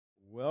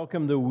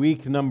Welcome to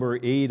week number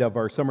 8 of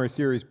our summer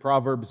series,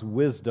 Proverbs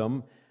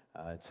Wisdom.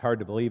 It's hard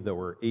to believe that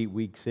we're 8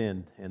 weeks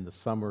in, and the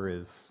summer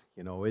is,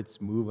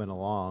 it's moving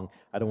along.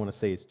 I don't want to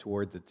say it's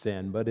towards its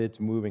end, but it's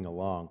moving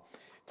along.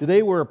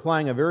 Today we're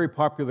applying a very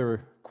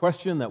popular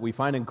question that we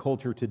find in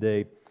culture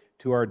today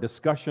to our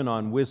discussion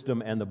on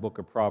wisdom and the book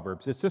of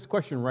Proverbs. It's this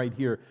question right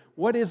here.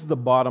 What is the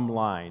bottom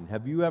line?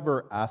 Have you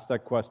ever asked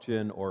that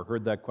question or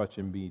heard that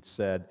question be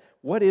said?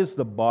 What is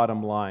the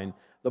bottom line?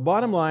 The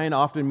bottom line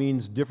often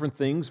means different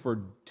things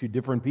to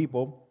different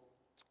people.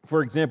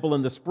 For example,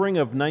 in the spring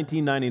of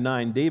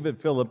 1999,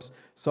 David Phillips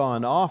saw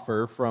an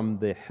offer from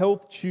the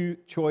Health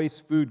Choice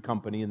Food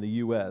Company in the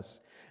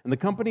U.S., and the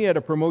company had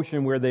a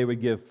promotion where they would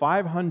give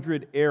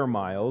 500 air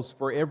miles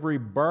for every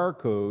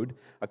barcode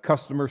a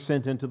customer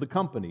sent into the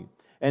company.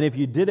 And if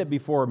you did it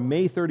before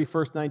May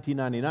 31st,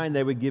 1999,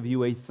 they would give you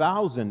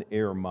 1,000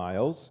 air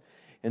miles.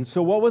 And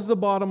so what was the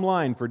bottom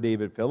line for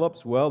David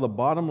Phillips? Well, the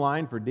bottom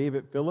line for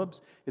David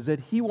Phillips is that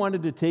he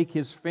wanted to take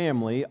his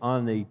family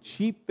on a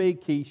cheap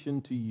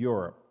vacation to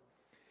Europe.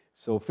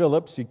 So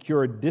Phillips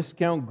secured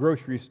discount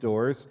grocery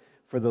stores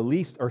for the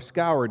least, or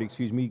scoured,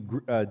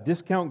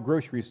 discount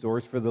grocery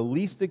stores for the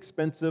least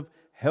expensive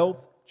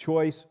health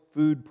choice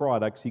food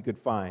products he could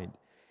find.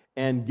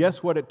 And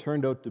guess what it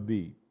turned out to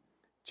be?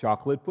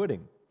 Chocolate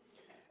pudding.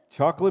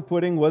 Chocolate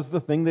pudding was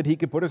the thing that he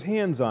could put his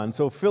hands on.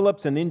 So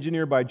Phillips, an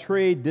engineer by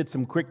trade, did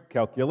some quick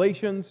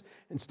calculations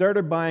and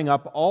started buying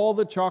up all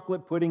the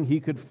chocolate pudding he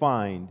could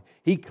find.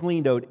 He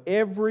cleaned out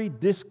every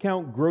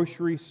discount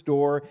grocery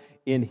store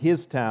in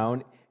his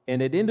town,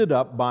 and he ended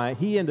up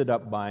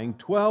buying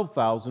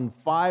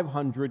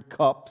 12,500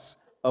 cups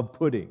of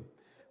pudding.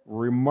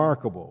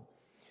 Remarkable.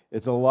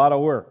 It's a lot of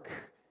work.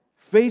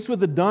 Faced with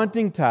the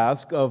daunting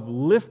task of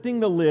lifting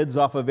the lids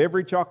off of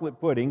every chocolate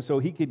pudding so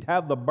he could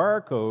have the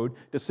barcode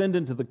to send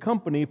into the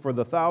company for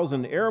the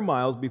 1,000 air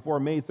miles before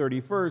May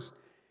 31st,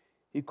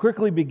 he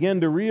quickly began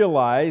to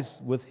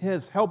realize, with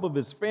his help of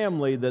his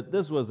family, that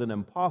this was an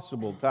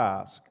impossible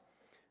task.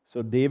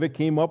 So David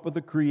came up with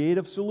a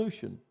creative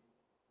solution.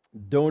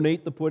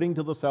 Donate the pudding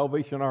to the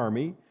Salvation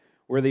Army,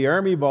 where the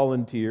army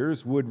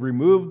volunteers would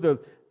remove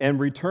and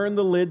return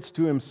the lids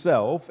to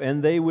himself,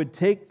 and they would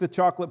take the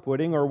chocolate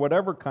pudding, or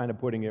whatever kind of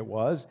pudding it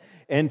was,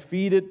 and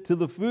feed it to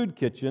the food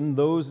kitchen,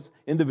 those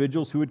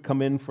individuals who would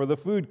come in for the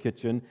food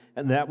kitchen,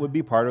 and that would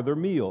be part of their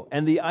meal.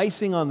 And the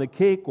icing on the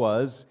cake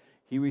was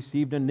he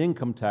received an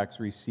income tax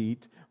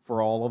receipt for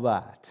all of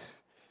that.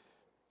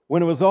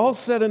 When it was all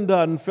said and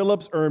done,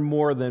 Phillips earned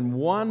more than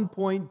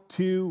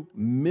 1.2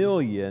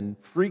 million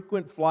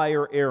frequent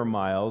flyer air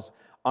miles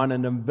on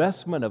an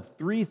investment of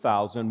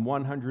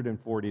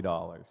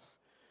 $3,140.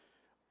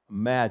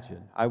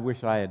 Imagine. I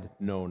wish I had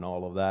known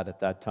all of that at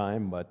that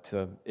time, but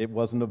it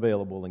wasn't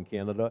available in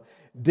Canada.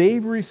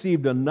 Dave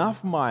received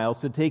enough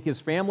miles to take his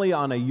family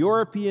on a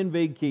European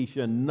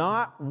vacation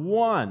not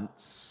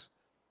once,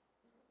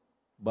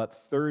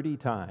 but 30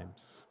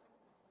 times.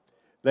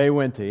 They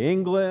went to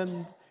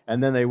England,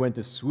 and then they went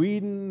to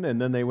Sweden,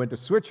 and then they went to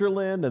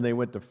Switzerland, and they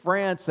went to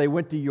France. They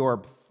went to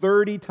Europe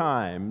 30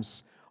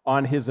 times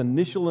on his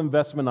initial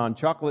investment on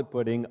chocolate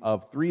pudding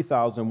of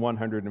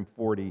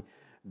 $3,140.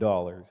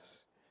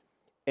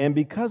 And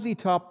because he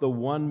topped the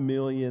 1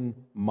 million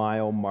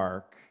mile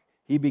mark,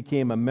 he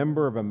became a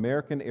member of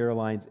American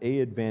Airlines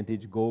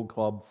A-Advantage Gold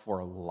Club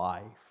for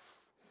life.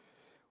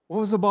 What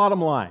was the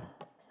bottom line?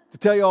 To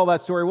tell you all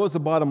that story, what was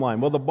the bottom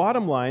line? Well, the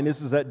bottom line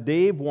is that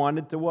Dave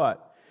wanted to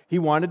what? He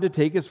wanted to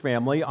take his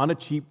family on a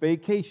cheap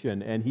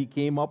vacation, and he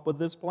came up with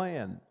this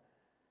plan.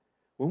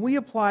 When we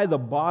apply the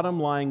bottom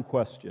line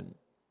question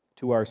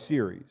to our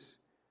series,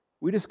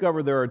 we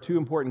discover there are two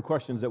important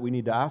questions that we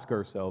need to ask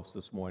ourselves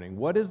this morning.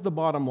 What is the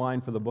bottom line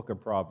for the book of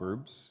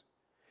Proverbs?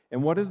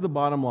 And what is the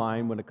bottom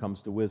line when it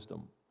comes to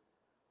wisdom?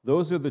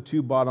 Those are the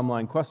two bottom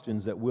line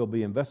questions that we'll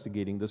be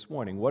investigating this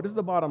morning. What is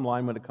the bottom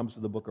line when it comes to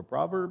the book of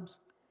Proverbs?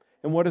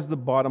 And what is the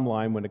bottom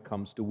line when it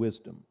comes to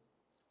wisdom?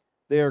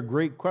 They are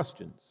great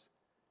questions,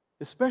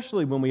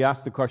 especially when we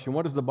ask the question,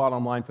 what is the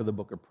bottom line for the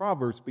book of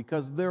Proverbs?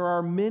 Because there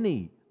are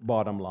many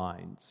bottom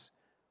lines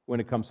when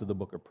it comes to the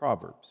book of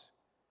Proverbs.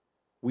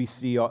 We've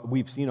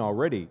seen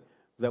already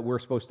that we're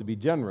supposed to be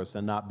generous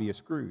and not be a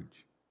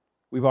Scrooge.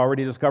 We've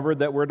already discovered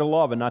that we're to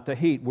love and not to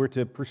hate. We're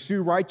to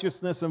pursue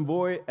righteousness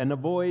and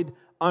avoid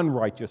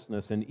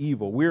unrighteousness and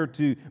evil. We're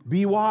to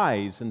be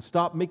wise and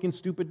stop making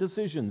stupid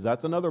decisions.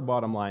 That's another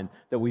bottom line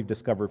that we've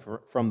discovered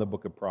from the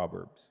book of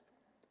Proverbs.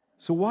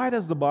 So why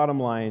does the bottom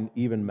line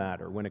even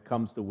matter when it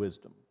comes to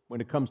wisdom,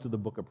 when it comes to the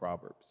book of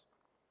Proverbs?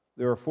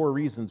 There are four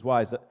reasons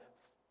why that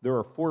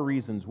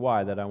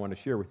I want to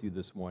share with you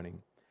this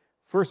morning.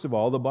 First of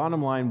all, the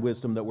bottom line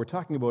wisdom that we're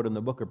talking about in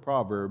the book of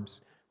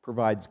Proverbs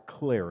provides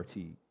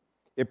clarity.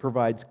 It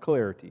provides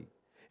clarity.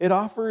 It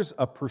offers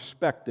a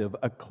perspective,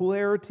 a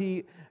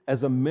clarity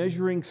as a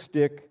measuring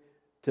stick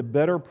to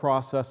better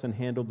process and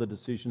handle the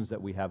decisions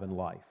that we have in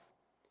life,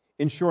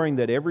 ensuring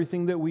that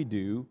everything that we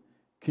do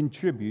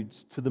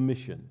contributes to the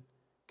mission,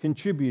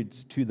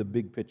 contributes to the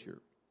big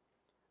picture.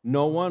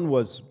 No one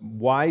was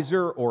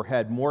wiser or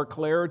had more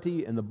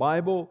clarity in the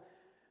Bible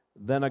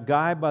than a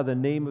guy by the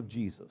name of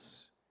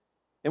Jesus.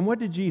 And what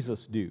did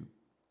Jesus do?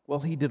 Well,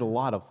 he did a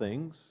lot of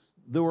things.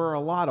 There were a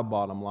lot of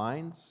bottom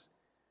lines.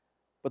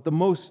 But the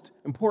most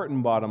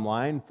important bottom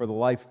line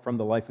from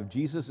the life of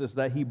Jesus is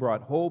that he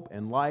brought hope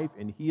and life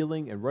and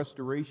healing and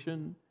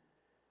restoration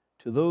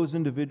to those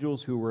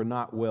individuals who were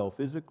not well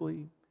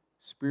physically,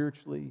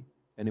 spiritually,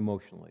 and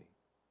emotionally.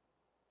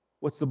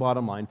 What's the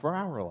bottom line for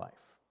our life?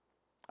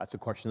 That's a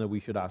question that we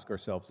should ask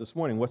ourselves this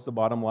morning. What's the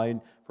bottom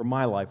line for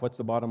my life? What's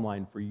the bottom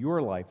line for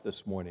your life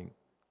this morning?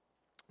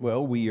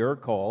 Well, we are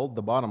called,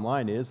 the bottom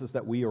line is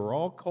that we are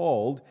all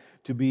called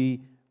to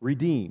be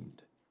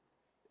redeemed.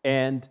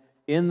 And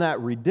in that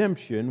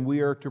redemption,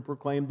 we are to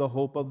proclaim the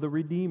hope of the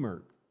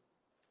Redeemer.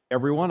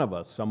 Every one of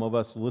us. Some of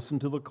us listen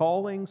to the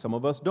calling. Some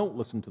of us don't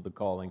listen to the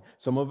calling.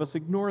 Some of us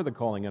ignore the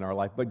calling in our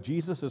life. But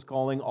Jesus is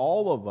calling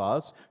all of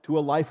us to a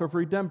life of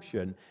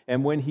redemption.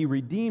 And when he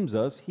redeems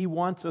us, he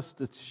wants us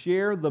to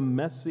share the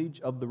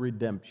message of the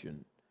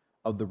redemption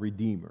of the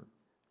Redeemer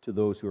to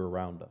those who are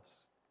around us.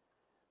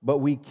 But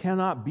we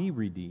cannot be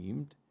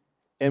redeemed,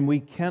 and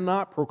we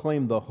cannot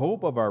proclaim the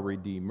hope of our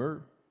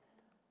Redeemer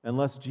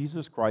unless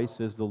Jesus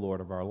Christ is the Lord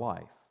of our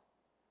life.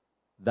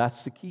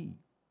 That's the key.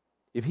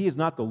 If he is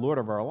not the Lord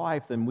of our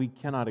life, then we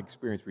cannot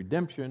experience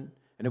redemption.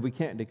 And if we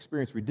can't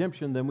experience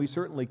redemption, then we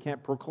certainly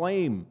can't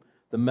proclaim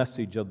the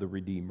message of the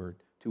Redeemer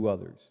to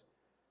others.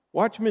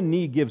 Watchman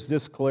Nee gives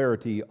this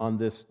clarity on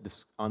this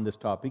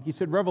topic. He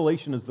said,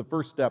 revelation is the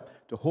first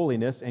step to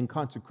holiness, and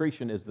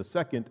consecration is the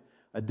second.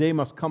 A day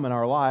must come in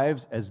our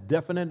lives as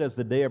definite as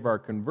the day of our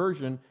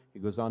conversion. He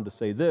goes on to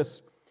say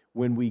this,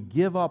 when we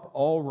give up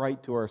all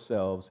right to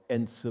ourselves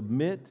and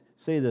submit,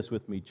 say this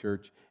with me,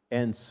 church,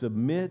 and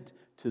submit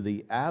to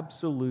the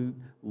absolute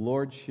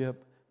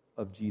lordship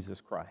of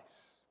Jesus Christ.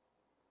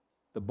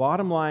 The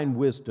bottom line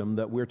wisdom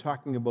that we're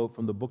talking about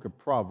from the book of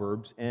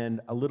Proverbs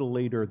and a little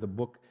later the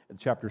book,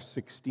 chapter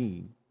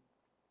 16,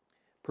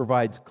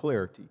 provides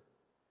clarity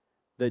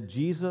that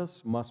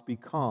Jesus must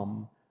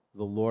become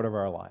the Lord of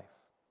our life,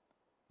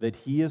 that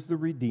he is the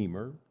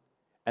Redeemer,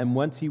 and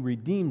once he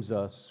redeems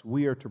us,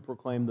 we are to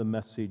proclaim the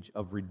message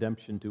of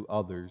redemption to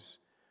others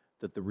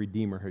that the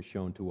Redeemer has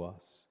shown to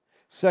us.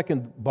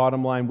 Second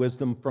bottom line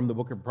wisdom from the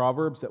book of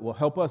Proverbs that will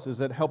help us is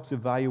it helps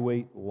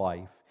evaluate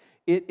life.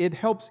 It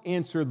helps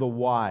answer the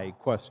why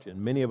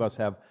question. Many of us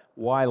have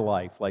why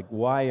life, like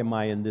why am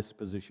I in this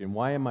position?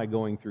 Why am I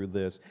going through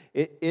this?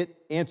 It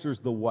answers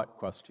the what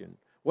question.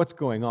 What's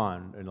going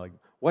on? And like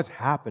what's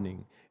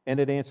happening? And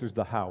it answers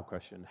the how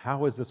question.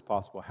 How is this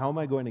possible? How am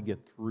I going to get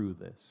through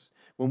this?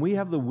 When we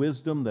have the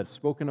wisdom that's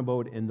spoken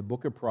about in the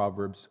book of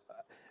Proverbs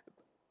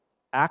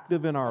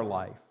active in our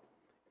life,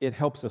 it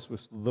helps us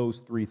with those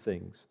three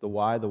things, the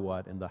why, the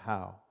what, and the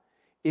how.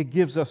 It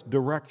gives us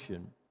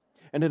direction.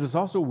 And it is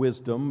also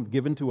wisdom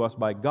given to us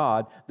by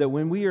God that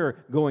when we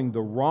are going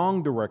the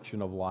wrong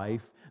direction of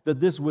life, that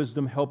this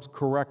wisdom helps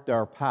correct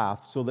our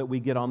path so that we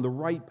get on the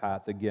right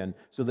path again,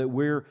 so that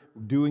we're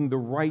doing the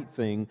right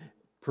thing.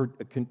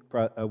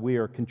 We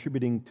are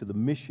contributing to the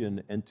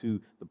mission and to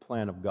the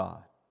plan of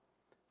God.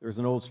 There's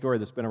an old story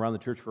that's been around the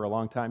church for a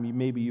long time.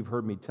 Maybe you've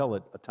heard me tell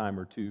it a time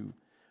or two.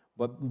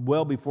 But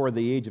well before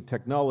the age of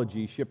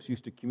technology, ships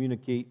used to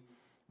communicate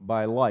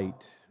by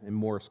light in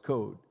Morse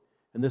code.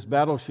 And this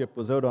battleship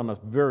was out on a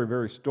very,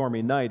 very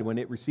stormy night when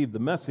it received the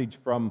message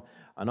from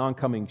an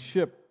oncoming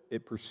ship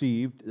it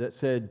perceived that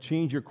said,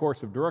 change your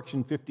course of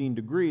direction 15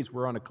 degrees,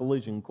 we're on a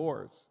collision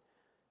course.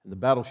 And the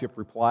battleship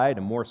replied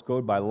in Morse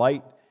code by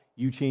light,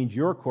 you change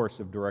your course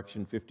of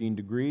direction 15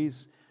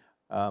 degrees,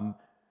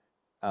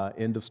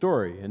 end of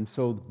story. And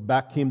so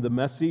back came the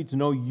message,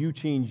 no, you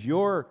change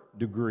your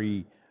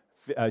direction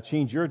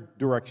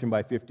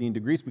by 15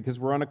 degrees because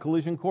we're on a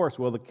collision course.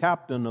 Well, the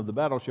captain of the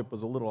battleship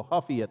was a little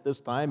huffy at this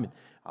time, and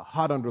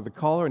hot under the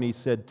collar, and he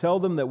said, tell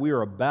them that we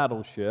are a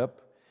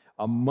battleship,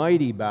 a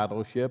mighty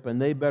battleship,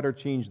 and they better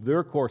change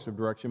their course of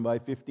direction by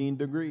 15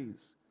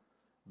 degrees.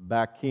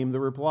 Back came the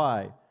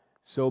reply,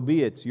 so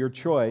be it, it's your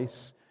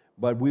choice,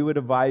 but we would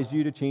advise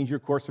you to change your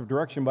course of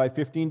direction by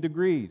 15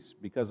 degrees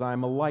because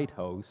I'm a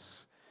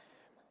lighthouse.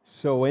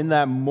 So in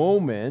that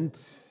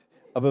moment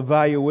of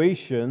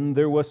evaluation,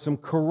 there was some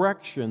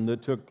correction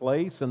that took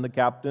place, and the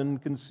captain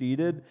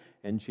conceded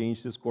and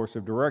changed his course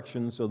of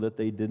direction so that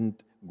they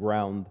didn't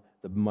ground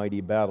the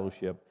mighty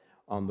battleship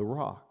on the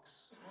rocks.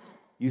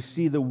 You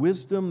see, the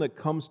wisdom that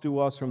comes to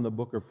us from the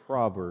book of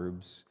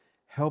Proverbs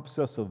helps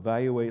us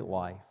evaluate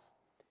life.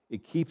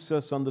 It keeps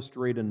us on the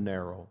straight and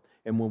narrow.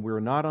 And when we're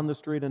not on the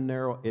straight and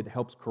narrow, it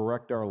helps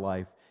correct our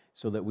life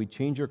so that we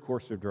change our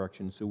course of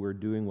direction so we're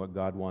doing what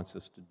God wants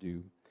us to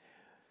do.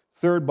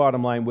 Third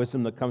bottom line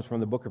wisdom that comes from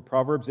the book of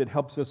Proverbs, it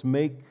helps us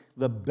make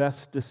the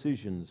best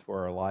decisions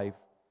for our life.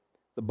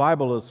 The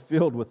Bible is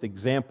filled with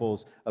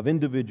examples of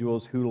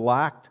individuals who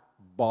lacked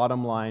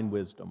bottom line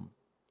wisdom,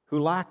 who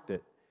lacked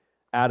it.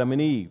 Adam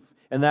and Eve.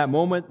 In that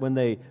moment when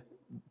they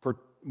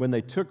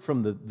took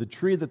from the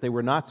tree that they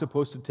were not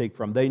supposed to take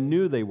from, they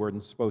knew they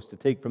weren't supposed to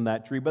take from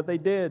that tree, but they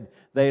did.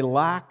 They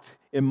lacked,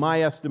 in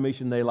my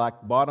estimation, they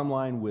lacked bottom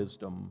line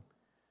wisdom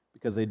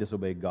because they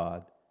disobeyed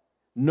God.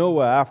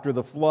 Noah, after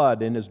the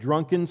flood, in his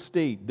drunken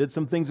state, did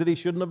some things that he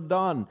shouldn't have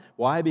done.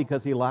 Why?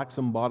 Because he lacked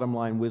some bottom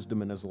line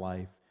wisdom in his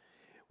life.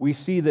 We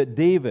see that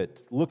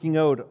David, looking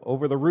out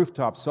over the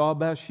rooftop, saw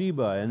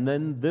Bathsheba, and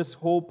then this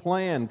whole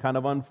plan kind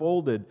of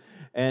unfolded.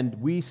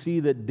 And we see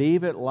that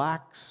David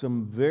lacked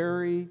some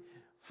very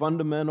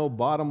fundamental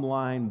bottom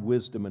line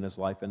wisdom in his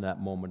life in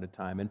that moment of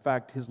time. In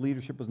fact, his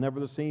leadership was never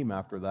the same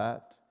after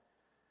that.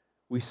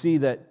 We see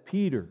that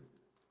Peter,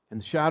 in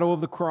the shadow of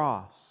the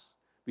cross,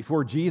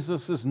 before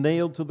Jesus is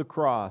nailed to the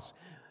cross,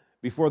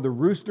 before the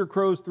rooster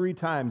crows 3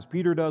 times,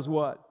 Peter does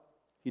what?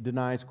 He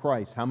denies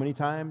Christ. How many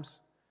times?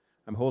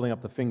 I'm holding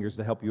up the fingers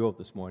to help you out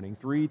this morning.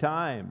 3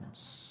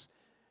 times.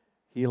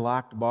 He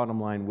lacked bottom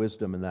line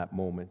wisdom in that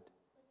moment.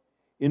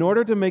 In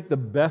order to make the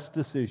best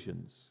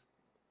decisions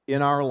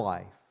in our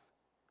life,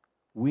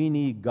 we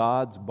need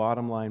God's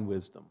bottom line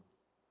wisdom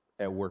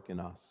at work in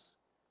us.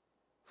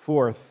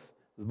 Fourth,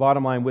 the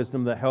bottom line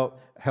wisdom that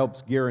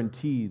helps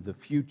guarantee the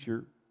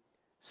future.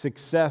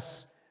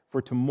 Success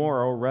for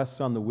tomorrow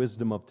rests on the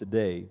wisdom of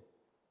today.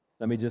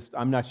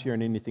 I'm not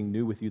sharing anything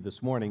new with you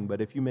this morning,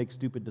 but if you make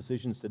stupid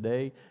decisions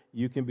today,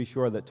 you can be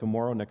sure that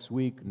tomorrow, next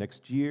week,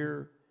 next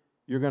year,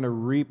 you're going to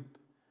reap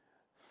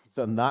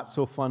the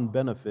not-so-fun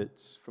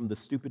benefits from the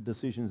stupid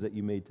decisions that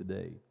you made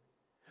today.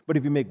 But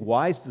if you make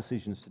wise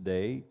decisions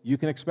today, you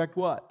can expect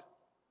what?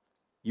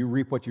 You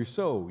reap what you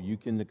sow. You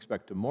can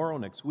expect tomorrow,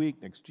 next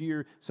week, next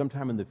year,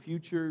 sometime in the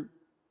future,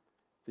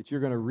 that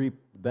you're going to reap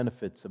the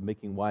benefits of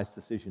making wise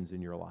decisions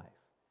in your life.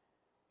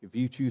 If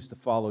you choose to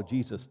follow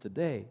Jesus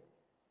today,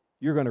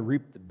 you're going to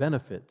reap the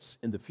benefits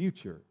in the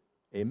future.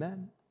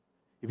 Amen?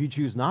 If you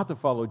choose not to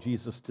follow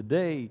Jesus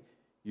today,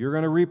 you're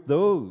going to reap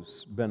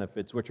those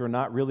benefits, which are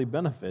not really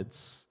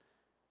benefits,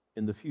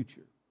 in the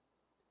future.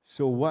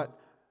 So what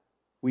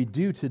we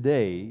do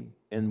today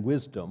in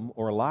wisdom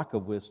or lack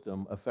of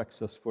wisdom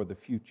affects us for the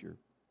future.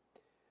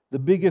 The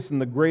biggest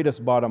and the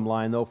greatest bottom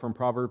line, though, from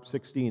Proverbs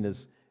 16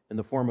 is in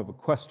the form of a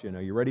question.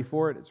 Are you ready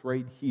for it? It's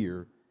right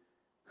here.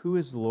 Who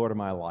is the Lord of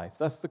my life?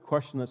 That's the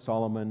question that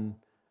Solomon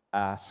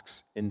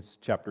asks in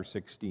chapter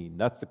 16.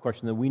 That's the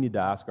question that we need to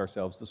ask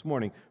ourselves this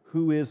morning.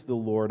 Who is the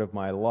Lord of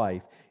my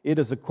life? It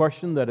is a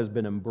question that has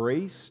been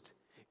embraced,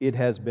 it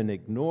has been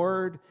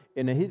ignored,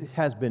 and it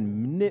has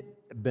been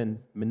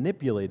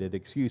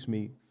manipulated,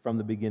 from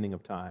the beginning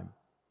of time.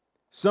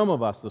 Some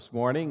of us this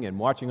morning and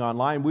watching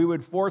online, we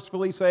would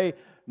forcefully say,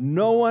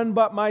 no one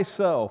but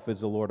myself is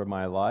the Lord of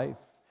my life.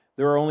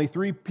 There are only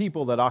 3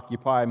 people that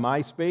occupy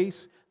my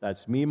space.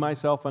 That's me,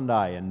 myself, and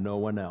I, and no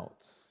one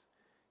else.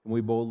 And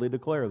we boldly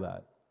declare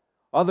that.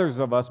 Others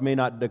of us may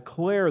not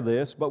declare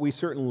this, but we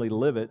certainly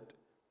live it.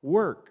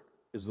 Work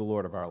is the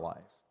Lord of our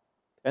life.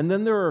 And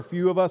then there are a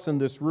few of us in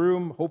this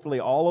room, hopefully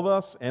all of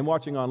us, and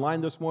watching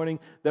online this morning,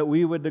 that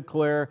we would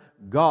declare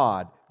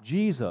God,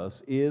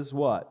 Jesus, is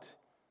what?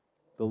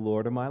 The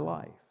Lord of my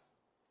life.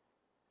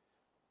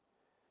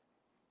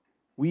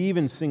 We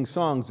even sing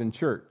songs in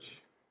church.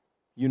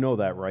 You know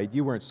that, right?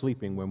 You weren't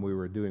sleeping when we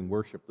were doing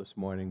worship this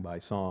morning by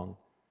song.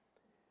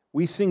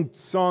 We sing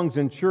songs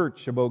in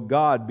church about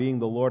God being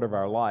the Lord of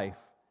our life.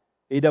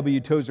 A.W.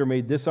 Tozer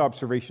made this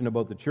observation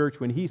about the church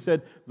when he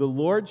said, the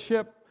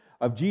lordship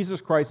of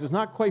Jesus Christ is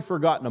not quite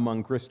forgotten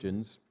among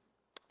Christians.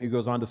 He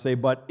goes on to say,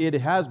 but it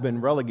has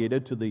been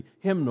relegated to the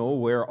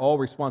hymnal where all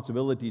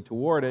responsibility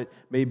toward it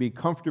may be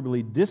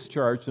comfortably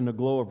discharged in a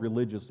glow of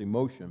religious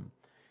emotion.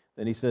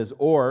 Then he says,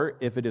 or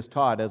if it is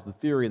taught as the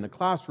theory in the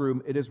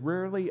classroom, it is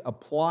rarely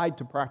applied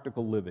to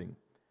practical living.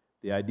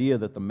 The idea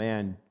that the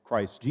man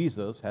Christ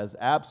Jesus has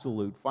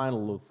absolute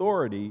final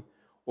authority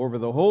over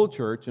the whole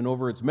church and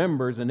over its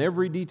members and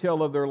every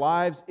detail of their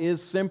lives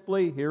is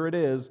simply, here it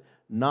is,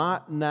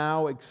 not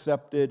now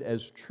accepted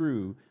as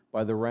true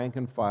by the rank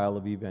and file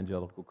of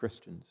evangelical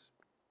Christians.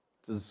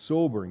 It's a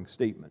sobering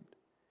statement,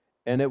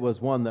 and it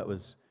was one that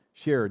was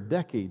shared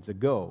decades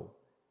ago.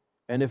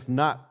 And if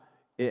not,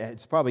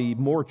 it's probably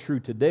more true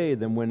today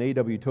than when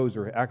A.W.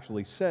 Tozer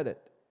actually said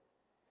it.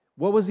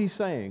 What was he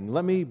saying?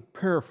 Let me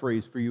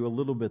paraphrase for you a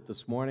little bit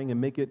this morning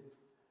and make it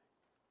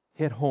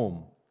hit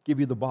home, give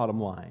you the bottom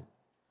line.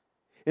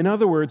 In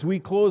other words, we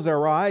close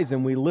our eyes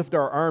and we lift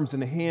our arms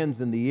and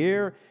hands in the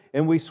air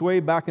and we sway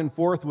back and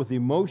forth with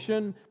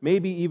emotion.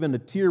 Maybe even a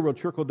tear will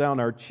trickle down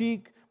our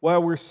cheek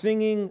while we're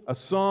singing a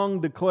song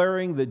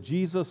declaring that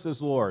Jesus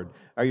is Lord.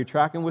 Are you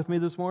tracking with me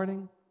this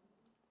morning?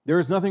 There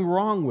is nothing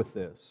wrong with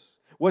this.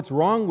 What's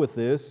wrong with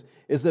this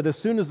is that as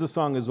soon as the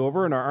song is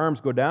over and our arms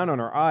go down and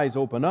our eyes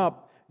open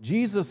up,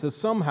 Jesus is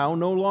somehow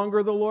no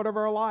longer the Lord of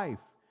our life.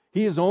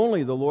 He is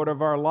only the Lord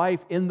of our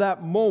life in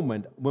that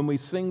moment when we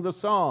sing the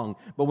song.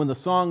 But when the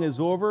song is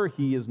over,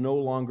 He is no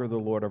longer the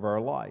Lord of our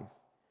life.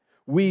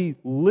 We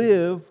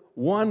live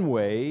one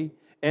way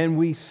and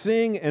we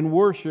sing and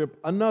worship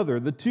another.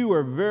 The two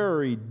are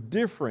very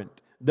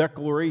different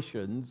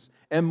declarations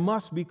and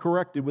must be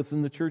corrected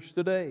within the church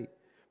today.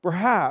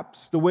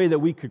 Perhaps the way that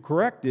we could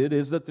correct it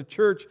is that the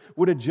church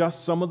would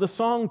adjust some of the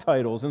song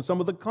titles and some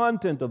of the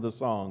content of the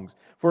songs.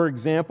 For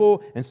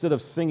example, instead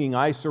of singing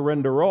I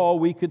Surrender All,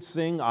 we could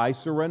sing I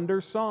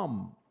Surrender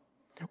Some.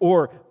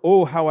 Or,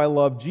 oh, how I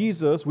love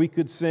Jesus, we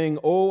could sing,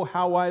 oh,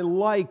 how I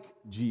like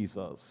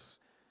Jesus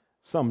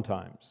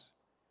sometimes.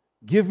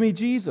 Give me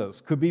Jesus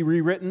could be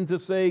rewritten to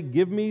say,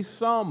 give me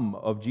some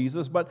of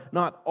Jesus, but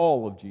not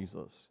all of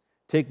Jesus.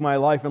 Take my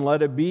life and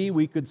let it be,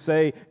 we could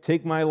say,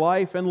 take my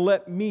life and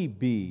let me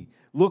be.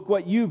 Look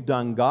what you've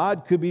done,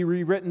 God, could be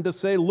rewritten to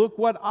say, look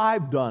what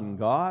I've done,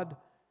 God.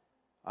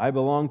 I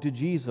belong to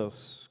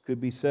Jesus could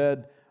be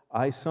said,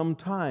 I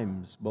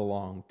sometimes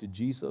belong to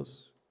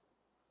Jesus.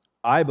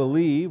 I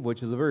believe,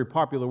 which is a very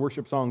popular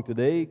worship song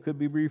today, could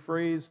be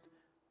rephrased,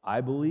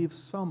 I believe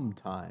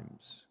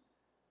sometimes.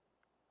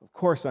 Of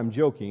course, I'm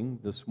joking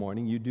this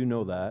morning. You do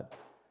know that.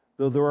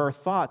 Though there are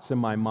thoughts in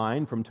my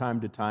mind from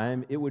time to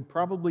time, it would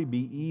probably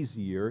be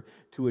easier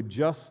to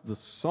adjust the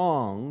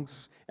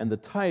songs and the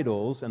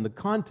titles and the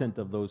content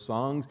of those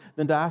songs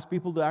than to ask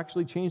people to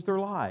actually change their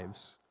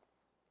lives.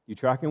 You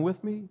tracking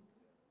with me?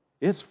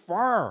 It's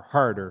far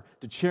harder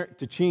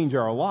to change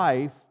our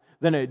life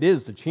than it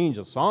is to change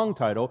a song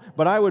title,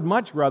 but I would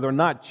much rather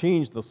not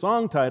change the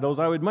song titles.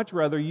 I would much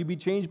rather you be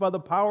changed by the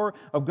power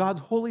of God's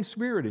Holy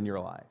Spirit in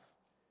your life,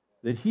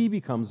 that He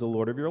becomes the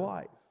Lord of your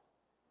life.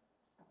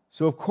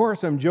 So, of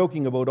course, I'm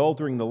joking about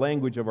altering the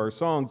language of our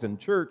songs in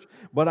church,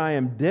 but I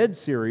am dead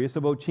serious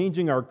about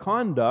changing our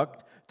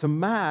conduct to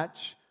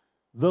match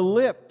the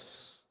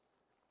lips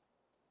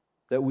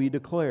that we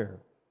declare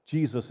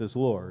Jesus is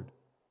Lord,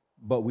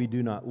 but we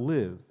do not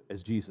live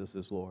as Jesus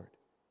is Lord.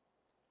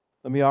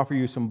 Let me offer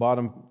you some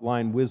bottom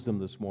line wisdom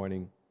this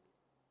morning.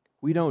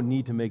 We don't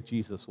need to make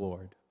Jesus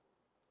Lord.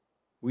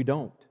 We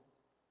don't.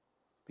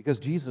 Because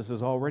Jesus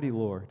is already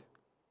Lord.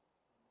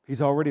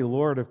 He's already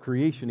Lord of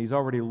creation. He's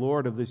already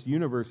Lord of this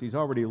universe. He's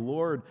already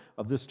Lord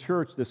of this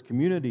church, this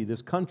community,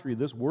 this country,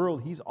 this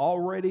world. He's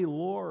already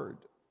Lord.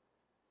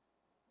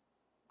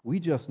 We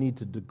just need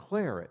to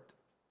declare it.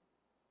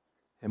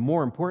 And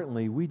more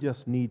importantly, we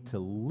just need to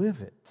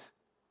live it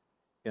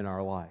in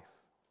our life.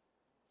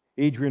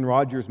 Adrian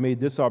Rogers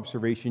made this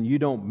observation: you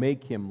don't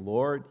make Him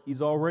Lord.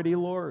 He's already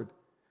Lord.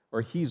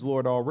 Or He's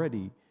Lord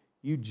already.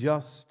 You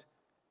just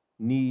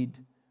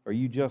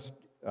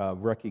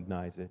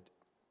recognize it.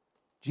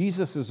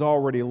 Jesus is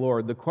already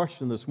Lord. The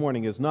question this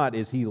morning is not,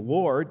 is He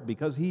Lord?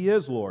 Because He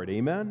is Lord.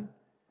 Amen?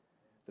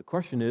 The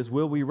question is,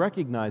 will we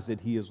recognize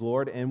that He is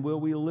Lord, and will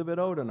we live it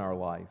out in our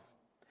life?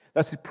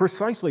 That's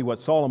precisely what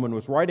Solomon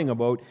was writing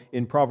about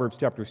in Proverbs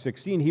chapter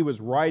 16. He was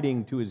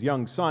writing to his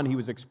young son. He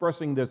was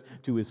expressing this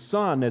to his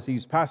son as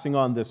he's passing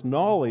on this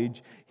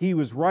knowledge. He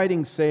was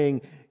writing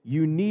saying,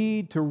 you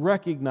need to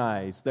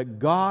recognize that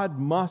God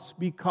must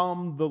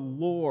become the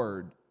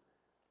Lord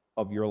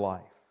of your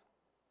life.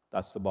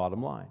 That's the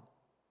bottom line.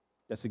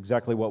 That's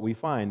exactly what we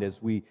find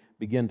as we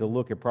begin to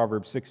look at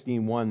Proverbs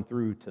 16, 1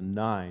 through to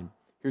 9.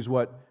 Here's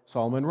what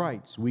Solomon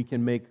writes. We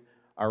can make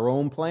our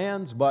own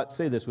plans, but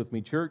say this with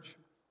me, church.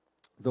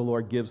 The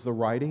Lord gives the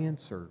right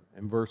answer.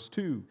 In verse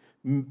 2,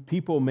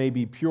 people may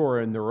be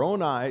pure in their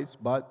own eyes,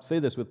 but say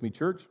this with me,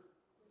 church.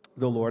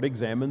 The Lord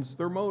examines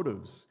their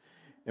motives.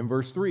 In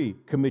verse 3,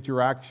 commit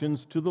your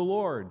actions to the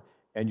Lord,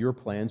 and your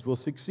plans will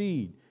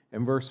succeed.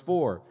 In verse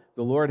 4,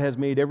 the Lord has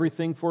made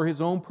everything for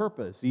His own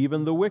purpose,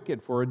 even the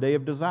wicked for a day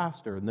of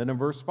disaster. And then in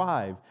verse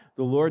 5,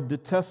 the Lord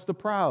detests the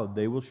proud.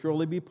 They will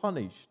surely be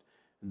punished.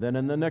 And then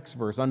in the next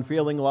verse,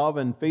 unfailing love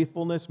and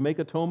faithfulness make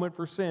atonement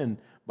for sin.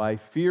 By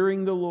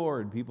fearing the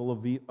Lord, people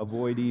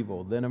avoid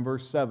evil. Then in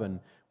verse 7,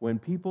 when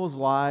people's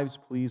lives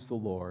please the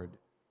Lord,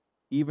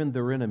 even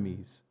their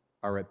enemies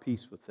are at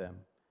peace with them.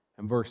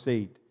 And verse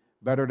 8,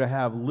 better to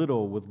have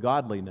little with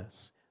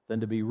godliness than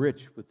to be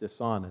rich with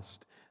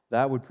dishonest.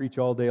 That would preach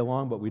all day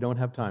long, but we don't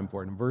have time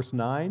for it. In verse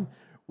 9,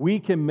 we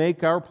can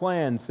make our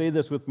plans. Say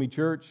this with me,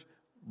 church.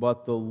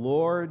 But the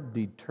Lord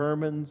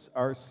determines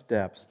our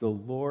steps. The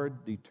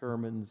Lord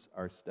determines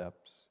our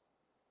steps.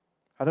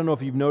 I don't know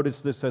if you've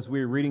noticed this as we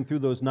were reading through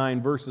those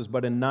 9 verses,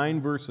 but in 9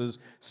 verses,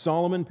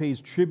 Solomon pays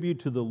tribute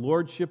to the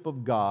lordship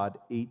of God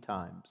 8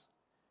 times.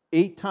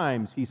 8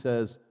 times he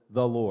says,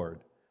 the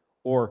Lord,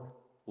 or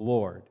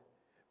Lord,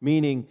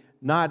 meaning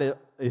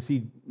is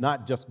He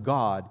not just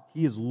God,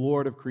 He is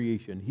Lord of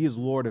creation. He is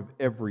Lord of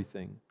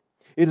everything.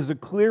 It is a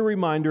clear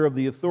reminder of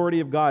the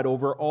authority of God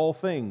over all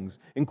things,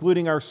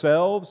 including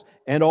ourselves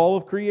and all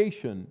of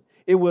creation.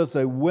 It was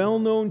a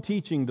well-known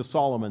teaching to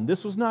Solomon.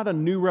 This was not a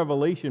new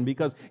revelation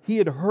because he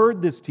had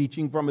heard this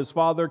teaching from his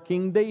father,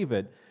 King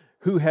David,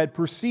 who had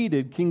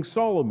preceded King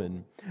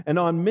Solomon. And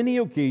on many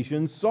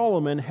occasions,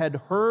 Solomon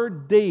had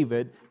heard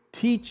David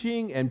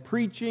teaching and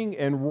preaching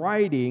and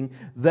writing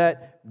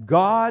that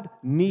God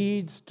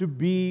needs to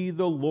be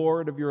the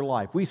Lord of your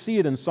life. We see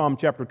it in Psalm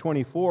chapter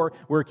 24,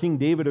 where King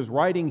David is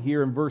writing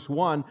here in verse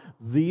 1,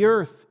 the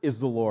earth is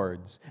the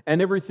Lord's,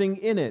 and everything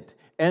in it,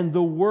 and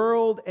the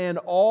world and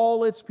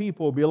all its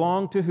people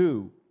belong to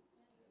who?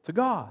 To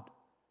God.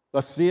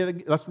 Let's see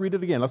it. Let's read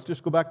it again. Let's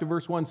just go back to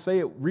verse 1. Say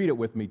it. Read it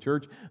with me,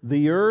 church.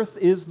 The earth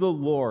is the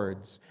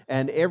Lord's,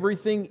 and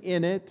everything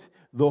in it,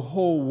 the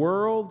whole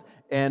world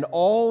and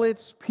all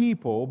its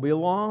people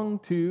belong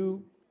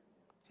to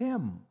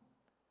Him.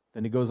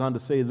 Then he goes on to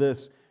say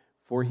this,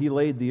 For he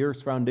laid the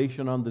earth's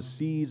foundation on the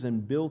seas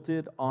and built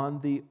it on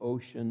the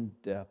ocean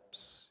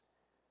depths.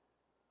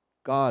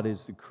 God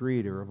is the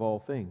creator of all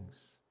things.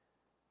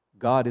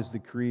 God is the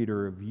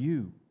creator of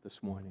you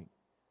this morning,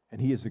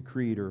 and he is the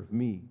creator of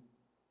me.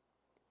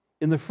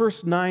 In the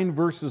first 9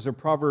 verses of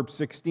Proverbs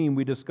 16,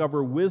 we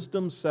discover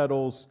wisdom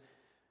settles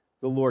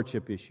the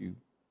lordship issue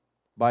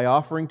by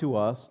offering to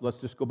us, let's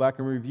just go back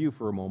and review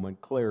for a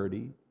moment,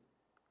 clarity,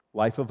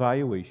 life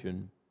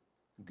evaluation,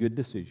 good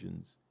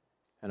decisions,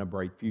 and a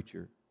bright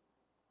future.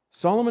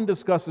 Solomon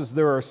discusses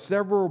there are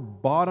several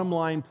bottom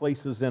line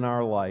places in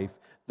our life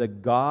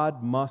that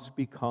God must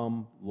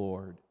become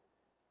Lord.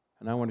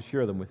 And I want to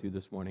share them with you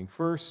this morning.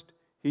 First,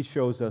 he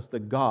shows us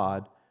that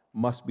God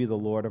must be the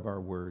Lord of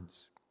our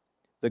words.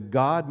 That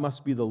God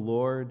must be the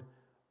Lord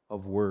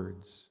of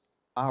words,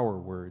 our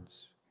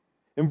words.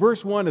 And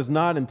verse 1 is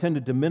not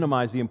intended to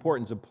minimize the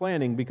importance of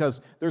planning,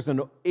 because there's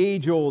an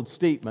age-old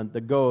statement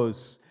that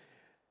goes,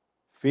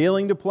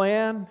 failing to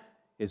plan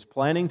is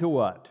planning to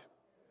what?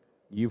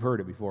 You've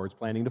heard it before. It's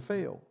planning to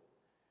fail.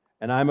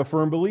 And I'm a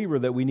firm believer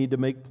that we need to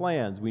make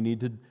plans. We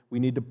need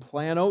to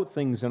plan out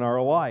things in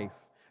our life.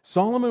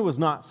 Solomon was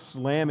not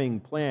slamming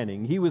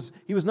planning. He was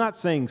not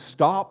saying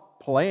stop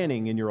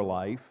planning in your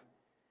life.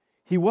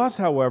 He was,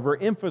 however,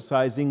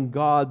 emphasizing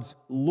God's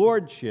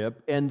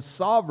lordship and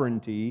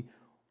sovereignty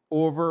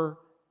over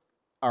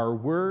our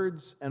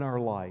words and our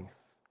life.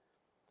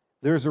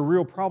 There's a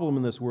real problem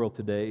in this world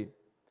today.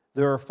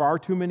 There are far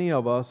too many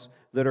of us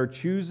that are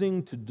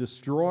choosing to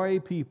destroy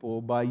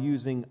people by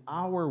using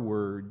our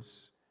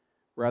words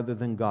rather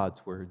than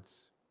God's words.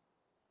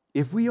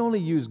 If we only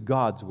use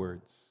God's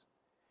words,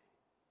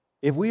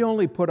 if we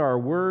only put our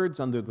words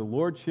under the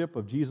lordship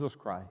of Jesus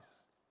Christ,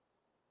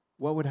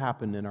 what would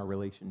happen in our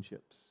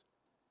relationships?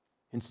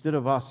 Instead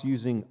of us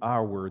using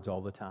our words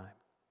all the time,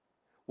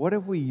 what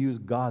if we use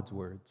God's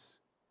words?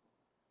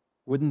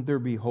 Wouldn't there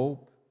be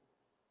hope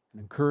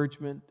and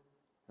encouragement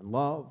and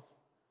love?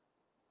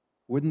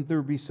 Wouldn't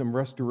there be some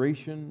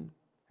restoration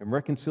and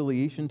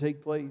reconciliation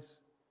take place?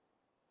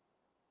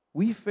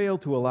 We fail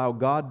to allow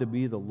God to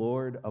be the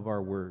Lord of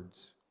our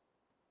words.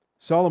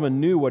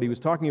 Solomon knew what he was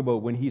talking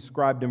about when he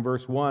scribed in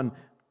verse 1.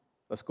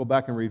 Let's go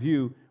back and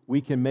review.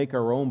 We can make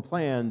our own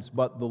plans,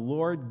 but the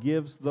Lord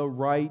gives the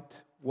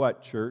right,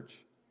 what, church?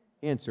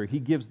 Answer.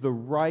 He gives the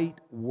right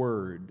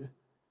word,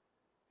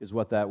 is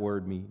what that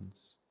word means.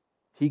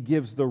 He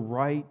gives the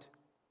right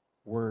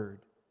word.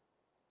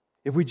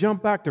 If we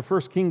jump back to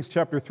 1 Kings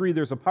chapter 3,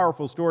 there's a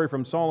powerful story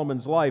from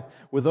Solomon's life,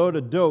 without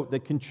a doubt,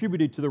 that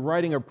contributed to the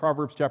writing of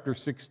Proverbs chapter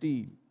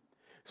 16.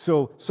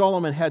 So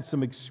Solomon had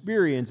some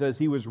experience as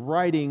he was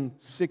writing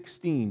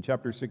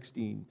chapter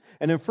 16.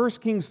 And in 1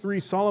 Kings 3,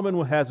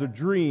 Solomon has a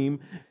dream,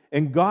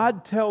 and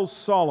God tells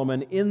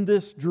Solomon in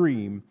this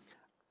dream,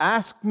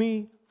 ask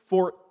me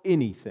for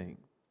anything.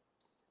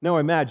 Now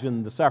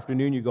imagine this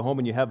afternoon you go home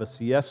and you have a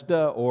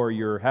siesta, or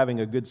you're having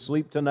a good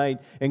sleep tonight,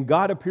 and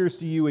God appears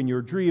to you in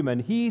your dream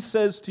and he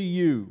says to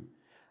you,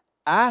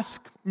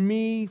 ask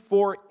me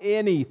for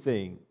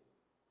anything.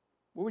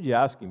 What would you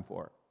ask him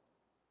for?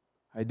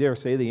 I dare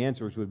say the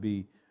answers would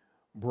be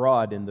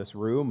broad in this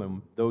room,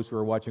 and those who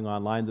are watching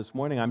online this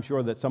morning, I'm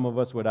sure that some of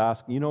us would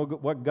ask, you know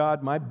what,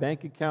 God, my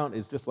bank account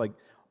is just like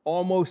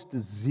almost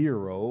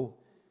zero.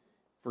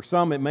 For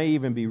some, it may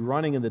even be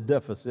running in the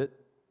deficit.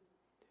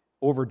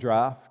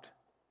 Overdraft.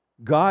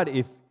 God,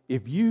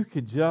 if you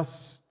could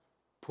just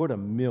put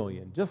 $1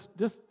 million, just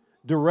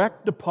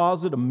direct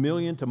deposit $1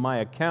 million to my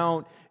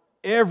account,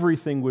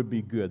 everything would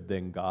be good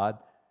then, God.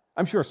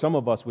 I'm sure some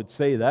of us would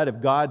say that if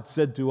God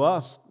said to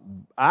us,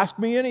 ask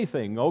me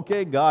anything.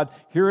 Okay, God,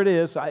 here it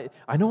is. I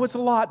know it's a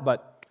lot,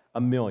 but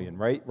 $1 million,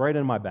 right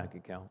in my bank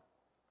account.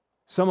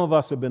 Some of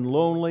us have been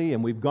lonely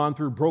and we've gone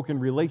through broken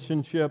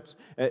relationships.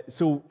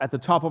 So at the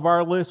top of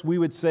our list, we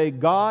would say,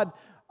 God,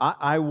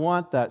 I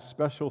want that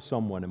special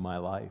someone in my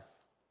life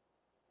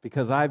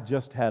because I've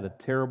just had a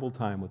terrible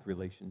time with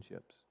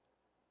relationships.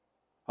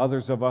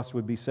 Others of us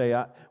would say,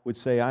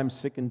 I'm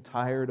sick and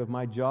tired of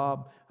my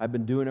job. I've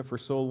been doing it for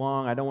so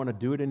long. I don't want to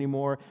do it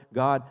anymore.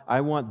 God,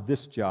 I want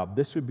this job.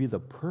 This would be the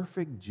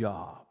perfect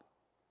job.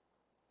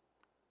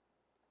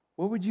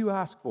 What would you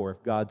ask for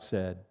if God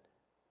said,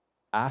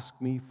 ask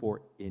me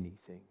for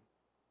anything?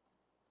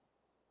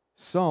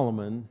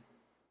 Solomon,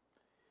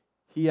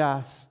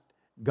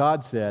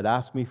 God said,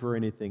 ask me for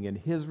anything, and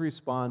his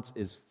response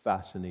is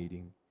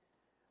fascinating.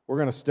 We're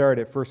going to start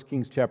at 1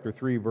 Kings chapter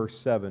 3, verse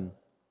 7,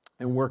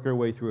 and work our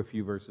way through a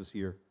few verses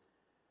here.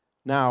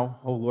 Now,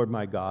 O Lord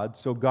my God,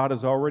 so God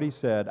has already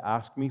said,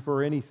 ask me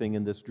for anything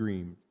in this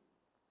dream.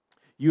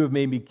 You have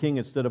made me king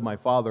instead of my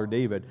father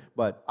David,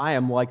 but I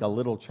am like a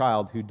little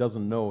child who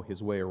doesn't know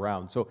his way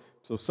around. So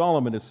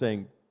Solomon is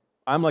saying,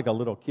 I'm like a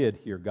little kid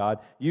here, God.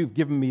 You've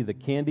given me the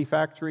candy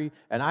factory,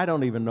 and I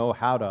don't even know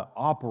how to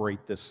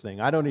operate this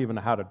thing. I don't even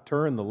know how to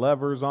turn the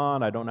levers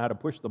on. I don't know how to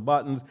push the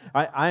buttons.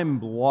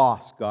 I'm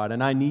lost, God,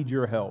 and I need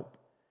your help.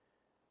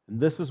 And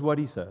this is what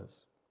he says.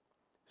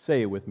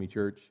 Say it with me,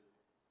 church.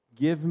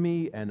 Give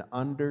me an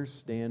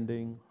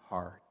understanding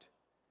heart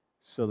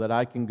so that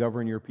I can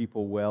govern your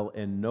people well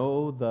and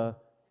know the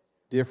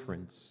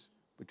difference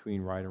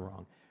between right and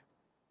wrong.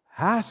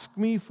 Ask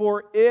me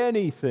for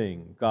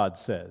anything, God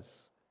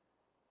says.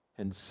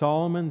 And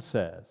Solomon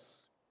says,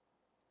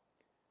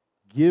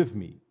 give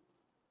me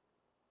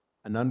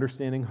an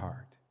understanding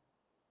heart,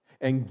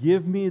 and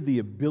give me the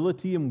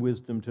ability and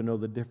wisdom to know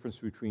the difference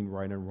between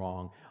right and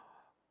wrong.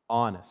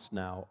 Honest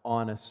now,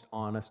 honest.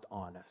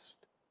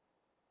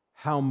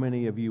 How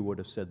many of you would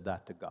have said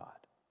that to God?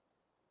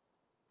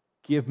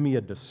 Give me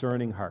a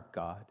discerning heart,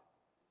 God,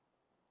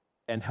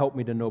 and help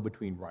me to know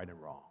between right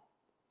and wrong.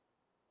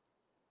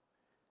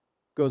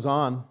 Goes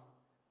on,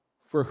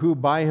 for who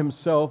by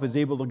himself is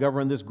able to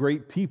govern this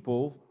great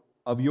people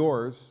of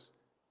yours.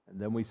 And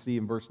then we see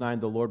in verse 9,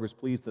 the Lord was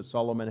pleased that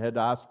Solomon had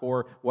asked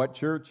for what,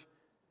 church?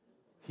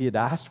 He had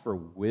asked for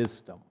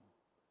wisdom.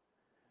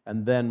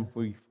 And then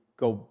we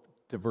go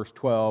to verse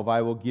 12,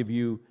 I will give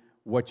you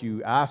what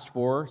you asked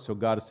for. So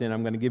God is saying,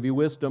 I'm going to give you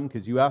wisdom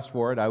because you asked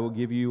for it. I will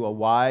give you a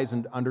wise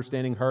and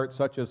understanding heart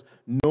such as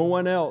no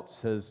one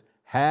else has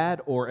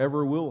had or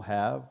ever will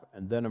have.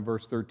 And then in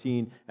verse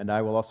 13, and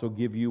I will also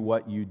give you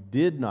what you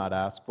did not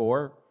ask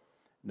for.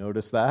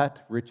 Notice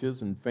that,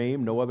 riches and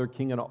fame. No other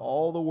king in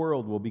all the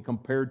world will be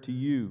compared to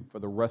you for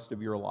the rest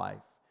of your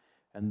life.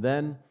 And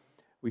then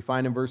we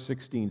find in verse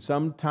 16,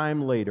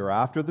 sometime later,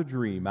 after the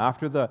dream,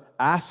 after the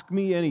ask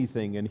me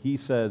anything, and he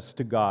says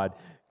to God,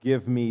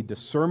 give me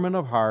discernment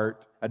of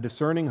heart, a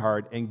discerning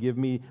heart, and give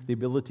me the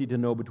ability to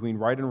know between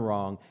right and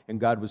wrong. And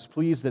God was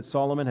pleased that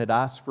Solomon had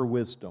asked for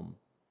wisdom.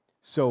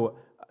 So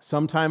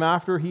sometime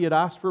after he had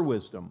asked for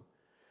wisdom,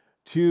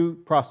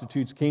 two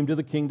prostitutes came to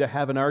the king to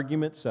have an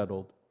argument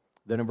settled.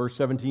 Then in verse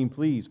 17,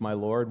 please, my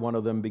lord, one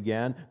of them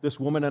began, this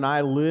woman and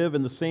I live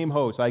in the same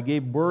house. I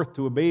gave birth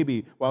to a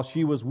baby while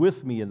she was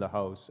with me in the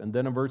house. And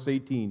then in verse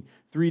 18,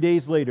 3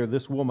 days later,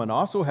 this woman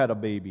also had a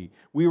baby.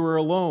 We were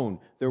alone.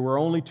 There were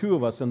only two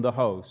of us in the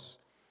house.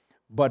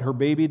 But her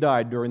baby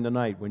died during the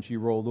night when she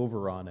rolled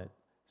over on it.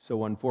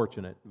 So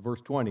unfortunate.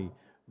 Verse 20,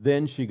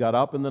 then she got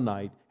up in the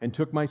night and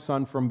took my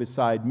son from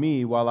beside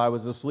me while I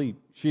was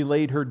asleep. She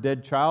laid her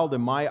dead child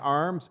in my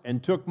arms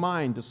and took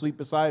mine to sleep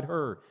beside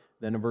her.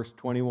 Then in verse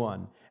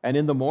 21, and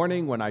in the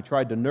morning when I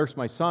tried to nurse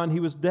my son,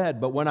 he was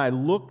dead. But when I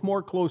looked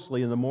more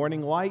closely in the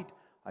morning light,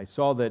 I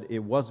saw that it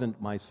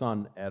wasn't my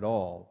son at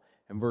all.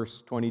 And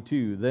verse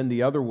 22, then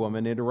the other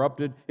woman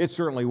interrupted, it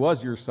certainly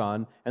was your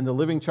son, and the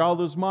living child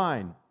is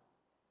mine.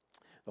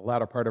 The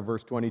latter part of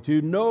verse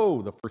 22,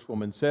 no, the first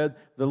woman said,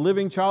 the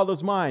living child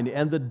is mine,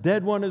 and the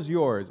dead one is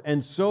yours.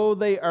 And so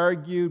they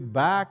argued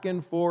back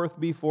and forth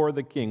before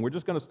the king. We're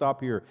just going to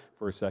stop here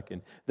for a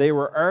second. They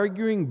were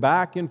arguing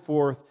back and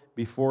forth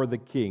before the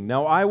king.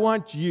 Now, I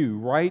want you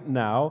right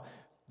now,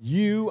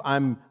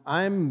 I'm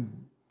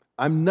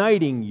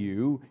knighting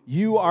you.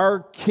 You are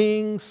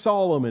King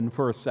Solomon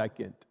for a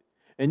second.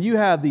 And you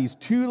have these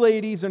two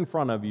ladies in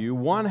front of you.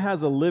 One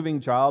has a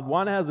living child,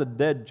 one has a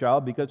dead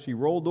child because she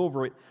rolled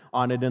over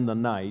on it in the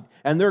night.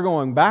 And they're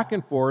going back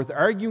and forth,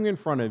 arguing in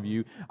front of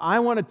you. I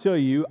want to tell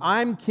you,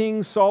 I'm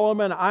King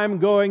Solomon. I'm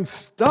going,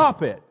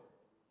 stop it.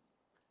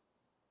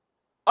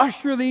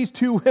 Usher these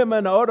two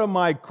women out of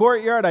my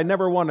courtyard. I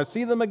never want to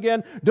see them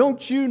again.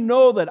 Don't you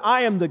know that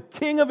I am the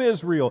king of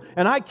Israel,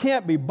 and I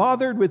can't be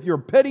bothered with your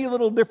petty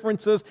little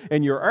differences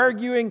and your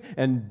arguing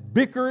and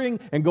bickering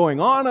and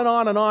going on and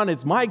on and on.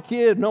 It's my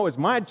kid. No, it's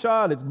my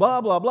child. It's blah,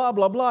 blah, blah,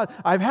 blah, blah.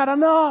 I've had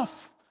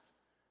enough.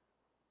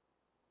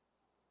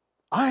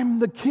 I'm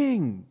the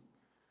king.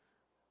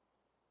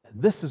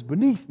 And this is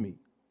beneath me.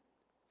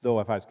 Though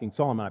if I was King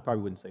Solomon, I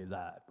probably wouldn't say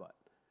that, but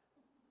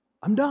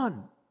I'm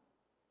done.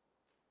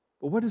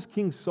 But what does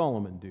King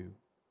Solomon do?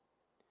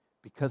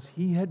 Because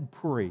he had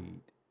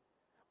prayed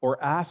or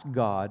asked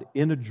God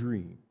in a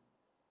dream,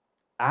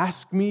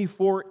 ask me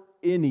for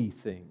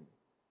anything.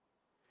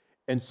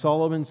 And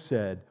Solomon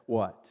said,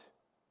 what?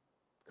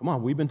 Come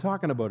on, we've been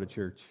talking about it,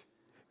 church.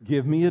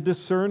 Give me a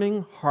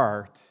discerning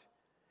heart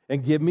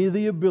and give me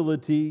the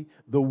ability,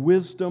 the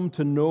wisdom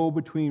to know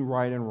between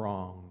right and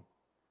wrong.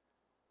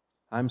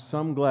 I'm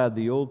some glad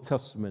the Old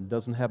Testament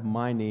doesn't have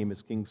my name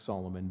as King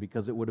Solomon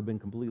because it would have been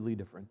completely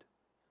different.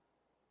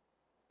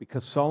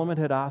 Because Solomon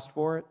had asked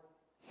for it,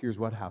 here's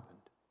what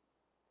happened.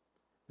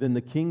 Then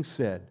the king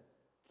said,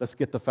 let's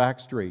get the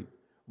facts straight.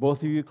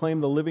 Both of you claim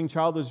the living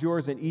child is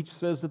yours, and each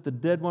says that the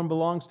dead one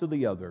belongs to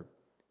the other.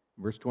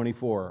 Verse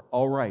 24,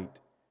 all right,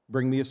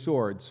 bring me a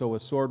sword. So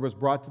a sword was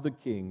brought to the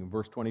king.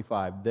 Verse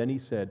 25, then he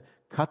said,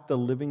 cut the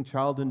living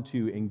child in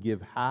two and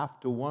give half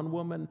to one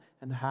woman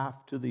and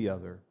half to the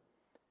other.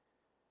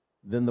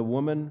 Then the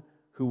woman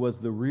who was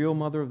the real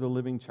mother of the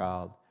living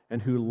child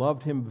and who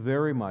loved him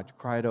very much,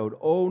 cried out,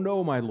 oh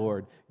no, my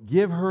lord,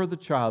 give her the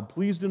child.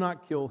 Please do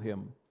not kill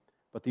him.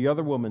 But the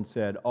other woman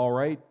said, all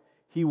right,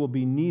 he will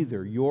be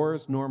neither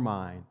yours nor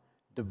mine.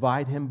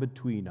 Divide him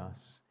between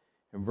us.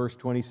 In verse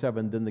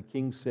 27, then the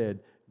king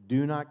said,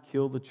 do not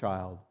kill the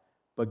child,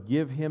 but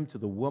give him to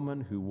the woman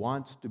who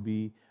wants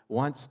him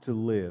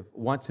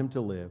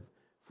to live,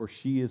 for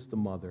she is the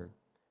mother.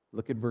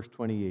 Look at verse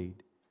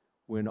 28.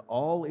 When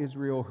all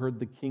Israel heard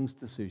the king's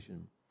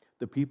decision,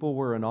 the people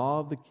were in awe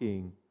of the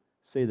king.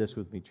 Say this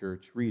with me,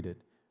 church. Read it.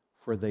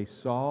 for they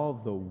saw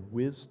the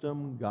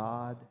wisdom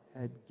God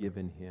had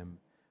given him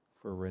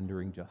for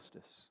rendering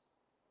justice.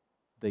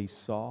 They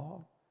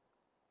saw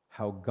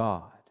how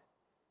God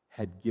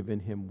had given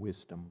him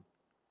wisdom.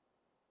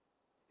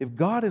 If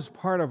God is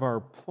part of our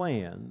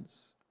plans,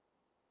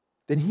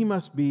 then he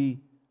must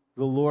be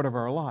the Lord of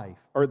our life,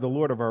 or the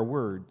Lord of our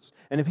words.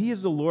 And if he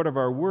is the Lord of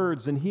our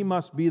words, then he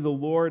must be the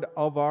Lord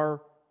of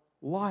our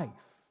life.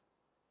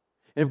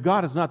 And if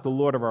God is not the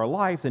Lord of our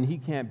life, then he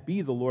can't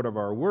be the Lord of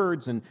our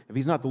words. And if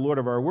he's not the Lord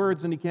of our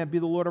words, then he can't be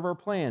the Lord of our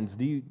plans.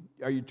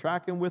 Are you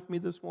tracking with me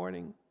this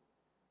morning?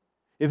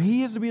 If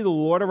he is to be the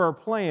Lord of our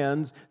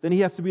plans, then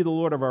he has to be the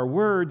Lord of our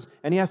words,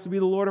 and he has to be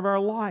the Lord of our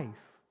life.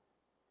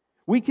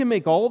 We can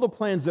make all the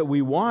plans that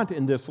we want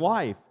in this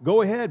life.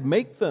 Go ahead,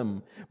 make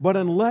them. But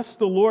unless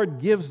the Lord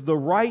gives the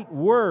right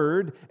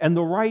word and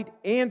the right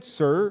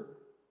answer,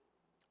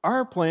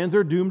 our plans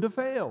are doomed to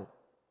fail.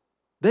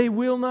 They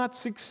will not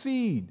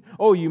succeed.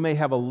 Oh, you may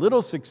have a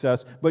little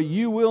success, but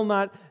you will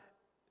not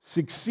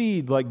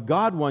succeed like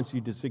God wants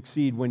you to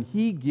succeed when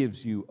he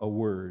gives you a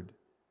word,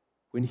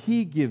 when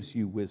he gives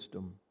you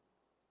wisdom.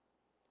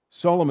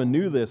 Solomon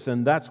knew this,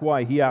 and that's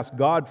why he asked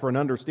God for an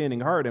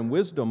understanding heart and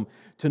wisdom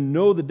to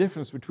know the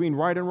difference between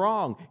right and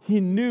wrong. He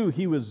knew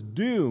he was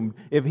doomed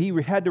if he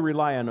had to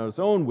rely on his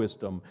own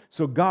wisdom.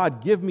 So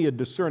God, give me a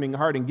discerning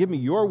heart and give me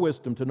your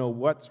wisdom to know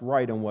what's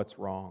right and what's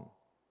wrong.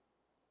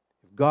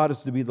 If God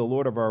is to be the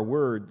Lord of our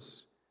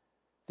words,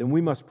 then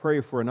we must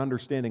pray for an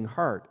understanding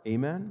heart.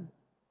 Amen?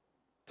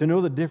 To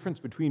know the difference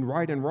between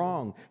right and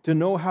wrong, to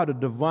know how to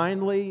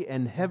divinely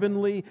and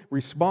heavenly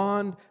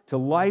respond to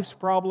life's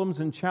problems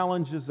and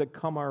challenges that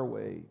come our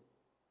way.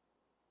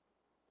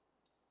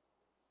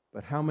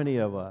 But how many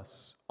of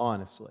us,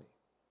 honestly,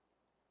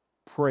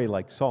 pray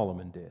like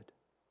Solomon did?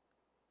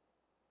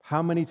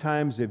 How many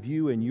times have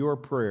you in your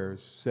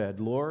prayers said,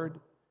 Lord,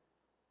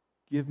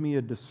 give me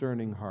a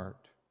discerning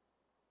heart.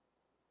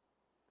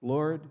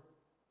 Lord,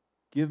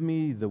 give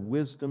me the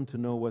wisdom to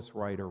know what's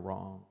right or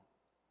wrong.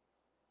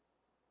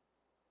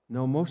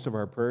 No, most of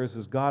our prayers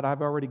is, God,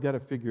 I've already got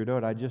it figured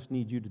out. I just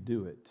need you to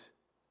do it.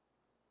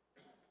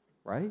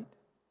 Right?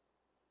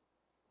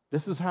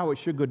 This is how it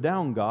should go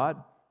down,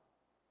 God.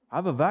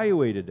 I've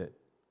evaluated it.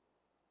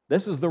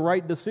 This is the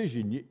right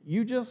decision.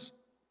 You just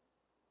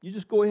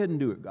go ahead and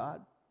do it,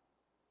 God.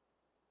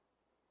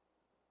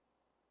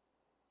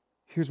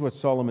 Here's what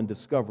Solomon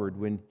discovered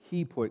when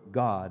he put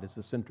God as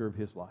the center of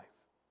his life.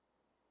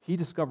 He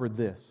discovered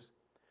this,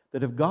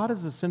 that if God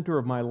is the center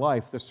of my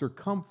life, the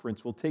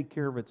circumference will take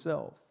care of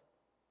itself.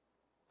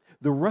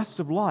 The rest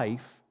of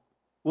life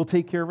will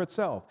take care of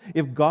itself.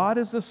 If God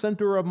is the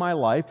center of my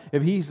life,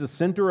 if he's the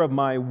center of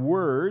my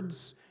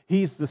words,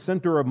 he's the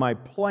center of my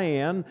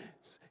plan,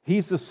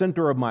 he's the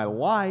center of my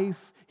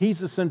life, he's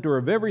the center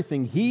of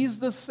everything, he's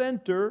the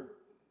center,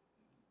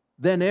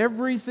 then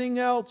everything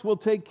else will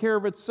take care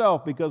of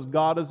itself because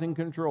God is in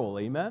control.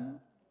 Amen?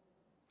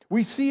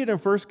 We see it in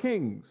 1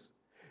 Kings.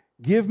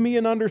 Give me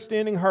an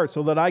understanding heart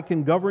so that I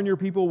can govern your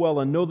people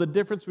well and know the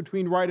difference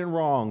between right and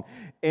wrong.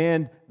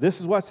 And this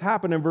is what's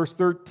happened in verse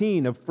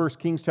 13 of 1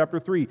 Kings chapter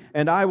 3.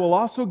 And I will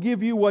also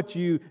give you what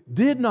you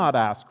did not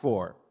ask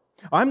for.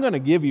 I'm going to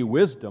give you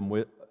wisdom,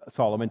 with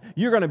Solomon.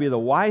 You're going to be the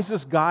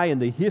wisest guy in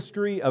the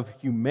history of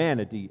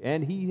humanity.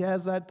 And he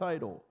has that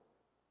title.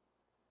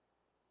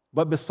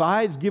 But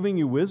besides giving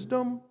you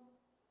wisdom,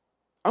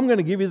 I'm going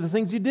to give you the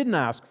things you didn't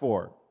ask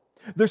for.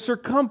 The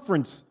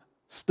circumference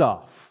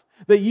stuff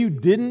that you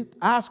didn't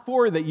ask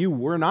for, that you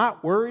were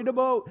not worried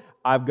about,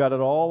 I've got it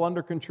all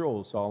under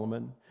control,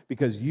 Solomon,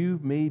 because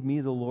you've made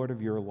me the Lord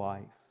of your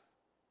life.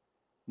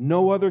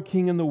 No other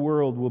king in the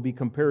world will be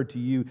compared to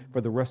you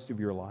for the rest of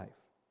your life.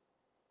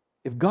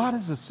 If God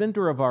is the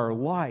center of our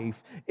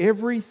life,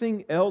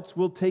 everything else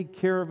will take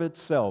care of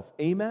itself.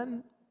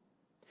 Amen?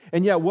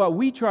 And yet what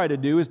we try to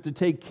do is to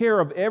take care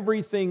of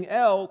everything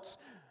else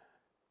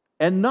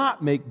and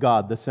not make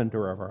God the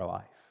center of our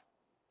life.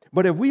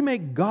 But if we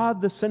make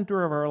God the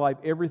center of our life,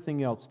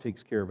 everything else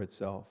takes care of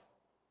itself.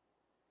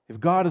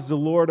 If God is the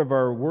Lord of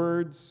our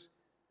words,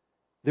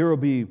 there will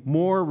be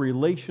more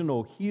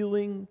relational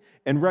healing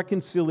and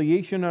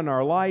reconciliation in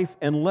our life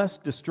and less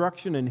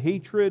destruction and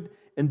hatred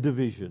and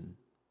division.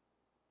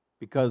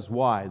 Because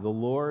why? The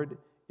Lord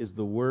is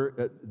the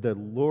word. The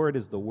Lord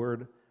is the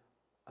word.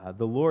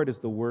 The Lord is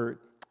the word.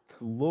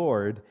 The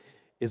Lord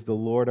is the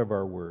Lord of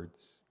our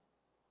words.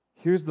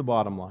 Here's the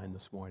bottom line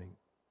this morning.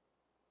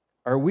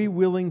 Are we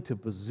willing to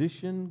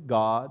position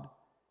God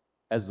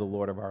as the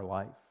Lord of our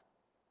life?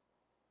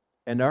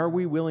 And are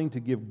we willing to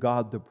give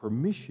God the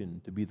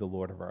permission to be the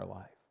Lord of our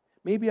life?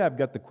 Maybe I've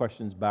got the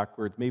questions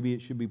backwards. Maybe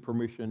it should be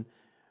permission,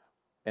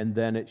 and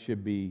then it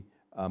should be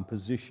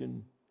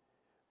position.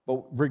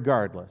 But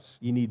regardless,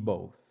 you need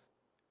both.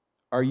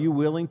 Are you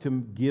willing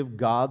to give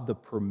God the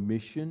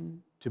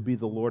permission to be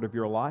the Lord of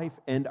your life?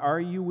 And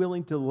are you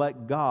willing to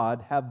let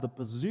God have the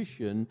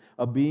position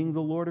of being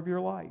the Lord of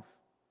your life?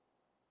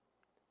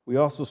 We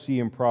also see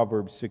in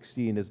Proverbs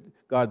 16 is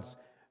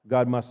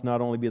God must not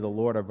only be the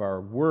Lord of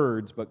our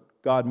words, but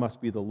God must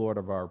be the Lord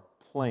of our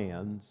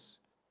plans.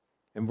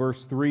 In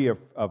verse 3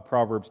 of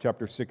Proverbs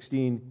chapter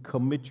 16,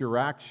 commit your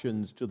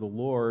actions to the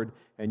Lord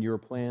and your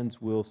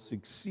plans will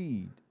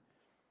succeed.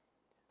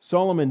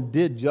 Solomon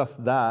did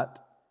just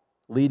that,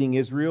 leading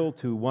Israel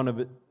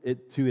to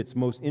to its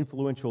most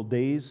influential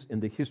days in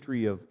the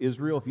history of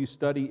Israel. If you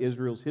study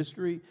Israel's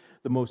history,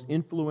 the most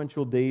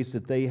influential days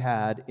that they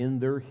had in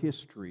their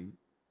history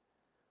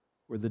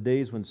were the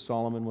days when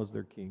Solomon was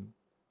their king.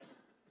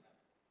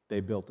 They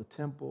built a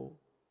temple,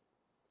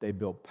 they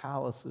built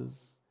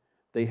palaces,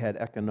 they had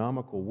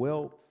economical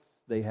wealth,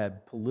 they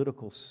had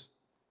political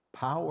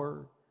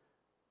power,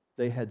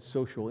 they had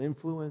social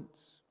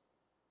influence.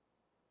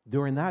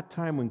 During that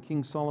time when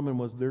King Solomon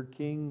was their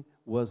king,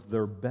 was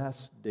their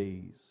best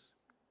days.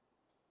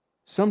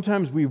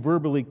 Sometimes we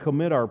verbally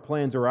commit our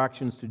plans or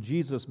actions to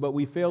Jesus, but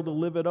we fail to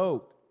live it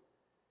out.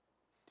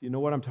 Do you know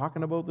what I'm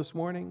talking about this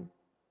morning?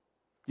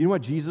 Do you know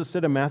what Jesus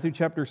said in Matthew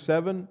chapter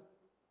 7?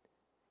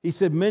 He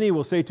said, many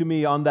will say to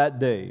me on that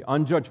day,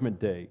 on Judgment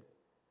Day,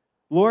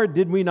 Lord,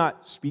 did we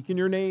not speak in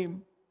your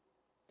name?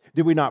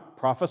 Did we not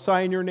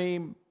prophesy in your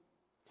name?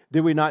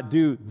 Did we not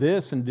do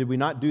this and did we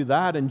not do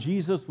that? And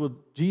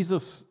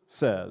Jesus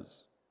says,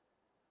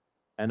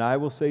 and I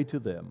will say to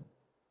them,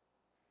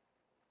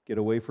 get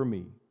away from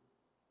me.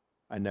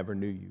 I never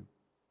knew you.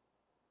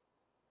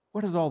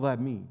 What does all that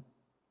mean?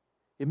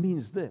 It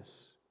means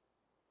this,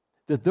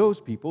 that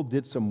those people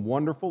did some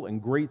wonderful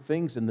and great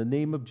things in the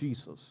name of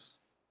Jesus.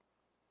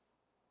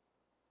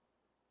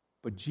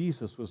 But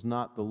Jesus was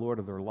not the Lord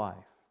of their life.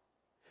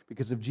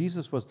 Because if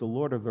Jesus was the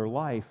Lord of their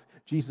life,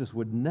 Jesus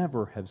would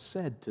never have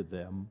said to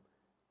them,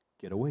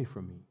 get away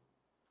from me.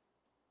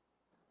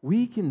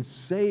 We can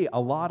say a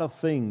lot of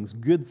things,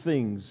 good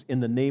things, in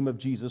the name of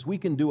Jesus. We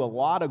can do a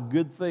lot of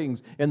good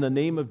things in the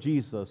name of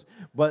Jesus.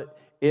 But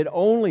it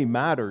only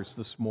matters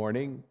this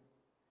morning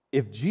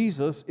if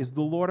Jesus is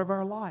the Lord of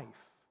our life.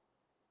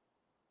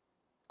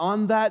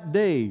 On that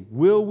day,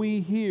 will we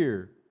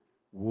hear,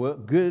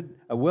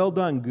 well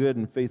done, good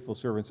and faithful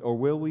servants, or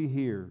will we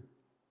hear,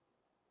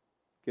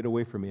 get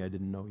away from me, I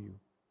didn't know you?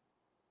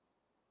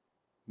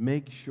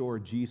 Make sure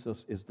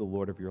Jesus is the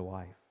Lord of your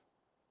life.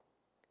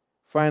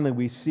 Finally,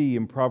 we see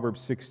in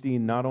Proverbs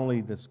 16, not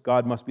only this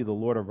God must be the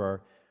Lord of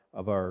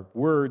our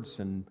words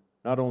and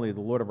not only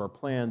the Lord of our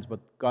plans, but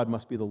God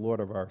must be the Lord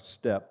of our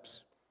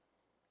steps.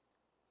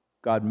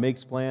 God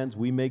makes plans,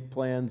 we make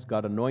plans,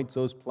 God anoints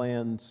those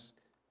plans,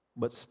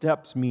 but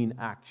steps mean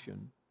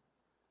action.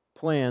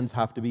 Plans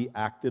have to be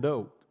acted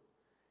out.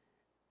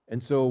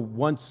 And so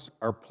once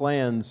our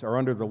plans are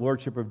under the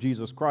lordship of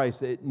Jesus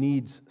Christ, it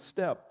needs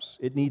steps.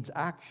 It needs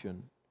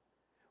action.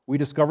 We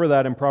discover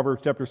that in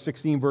Proverbs chapter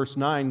 16, verse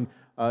 9.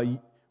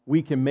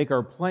 We can make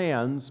our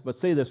plans, but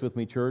say this with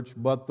me, church,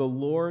 but the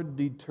Lord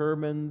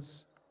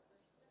determines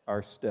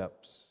our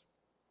steps.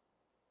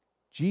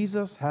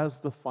 Jesus has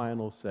the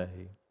final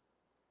say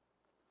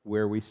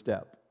where we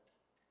step,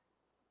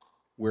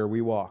 where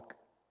we walk.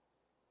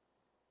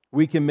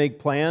 We can make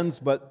plans,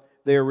 but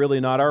they are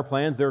really not our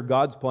plans. They're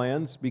God's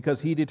plans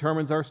because He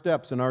determines our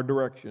steps and our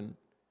direction.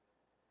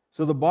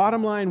 So the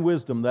bottom line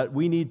wisdom that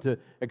we need to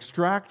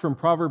extract from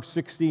Proverbs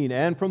 16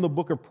 and from the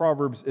book of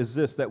Proverbs is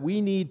this, that we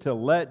need to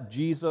let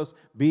Jesus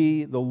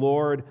be the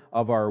Lord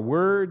of our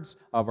words,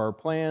 of our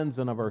plans,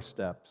 and of our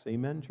steps.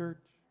 Amen, church?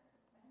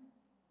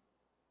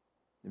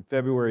 In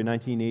February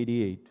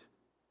 1988,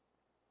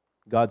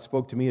 God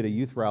spoke to me at a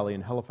youth rally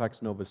in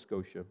Halifax, Nova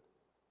Scotia.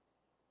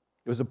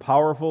 It was a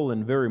powerful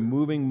and very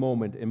moving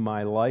moment in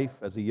my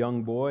life as a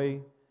young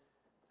boy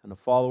and a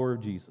follower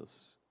of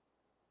Jesus.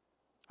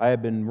 I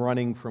had been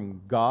running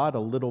from God a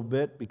little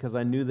bit because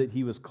I knew that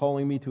He was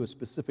calling me to a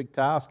specific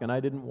task, and I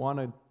didn't want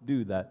to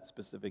do that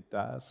specific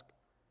task.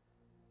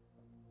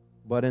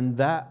 But in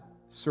that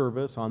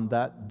service, on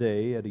that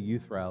day at a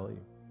youth rally,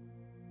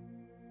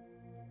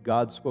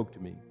 God spoke to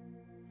me.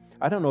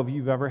 I don't know if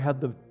you've ever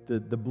had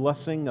the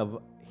blessing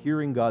of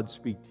hearing God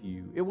speak to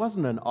you. It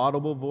wasn't an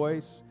audible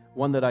voice,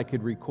 one that I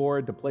could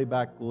record to play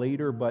back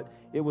later, but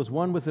it was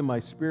one within my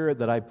spirit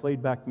that I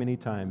played back many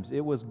times.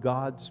 It was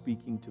God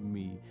speaking to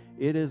me.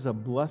 It is a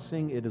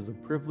blessing, it is a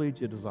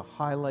privilege, it is a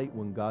highlight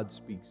when God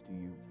speaks to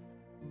you.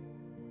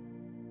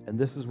 And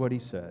this is what He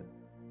said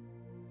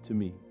to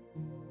me.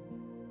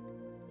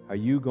 Are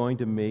you going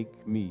to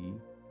make me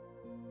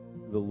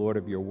the Lord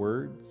of your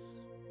words,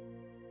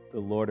 the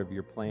Lord of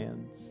your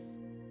plans,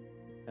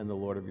 and the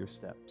Lord of your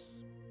steps?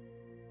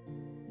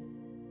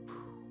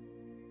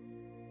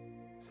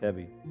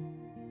 Heavy.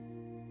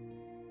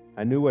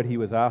 I knew what He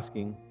was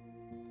asking.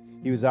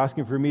 He was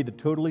asking for me to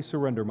totally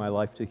surrender my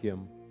life to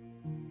Him,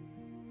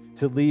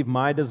 to leave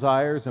my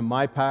desires and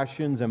my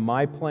passions and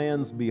my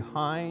plans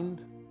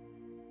behind,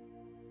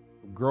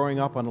 growing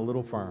up on a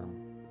little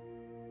farm,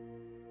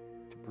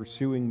 to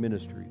pursuing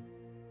ministry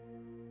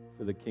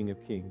for the King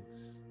of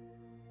Kings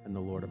and the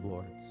Lord of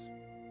Lords.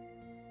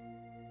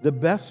 The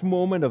best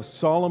moment of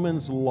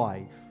Solomon's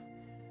life,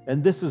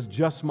 and this is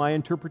just my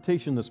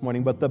interpretation this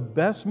morning, but the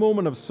best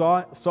moment of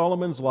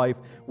Solomon's life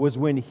was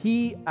when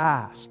he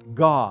asked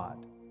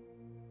God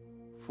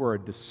for a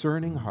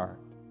discerning heart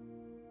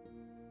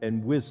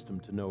and wisdom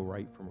to know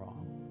right from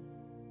wrong.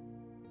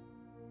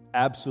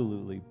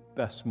 absolutely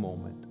best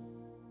moment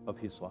of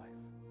his life.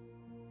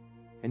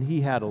 And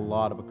he had a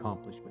lot of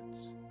accomplishments.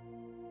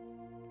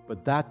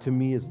 But that to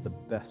me is the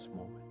best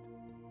moment.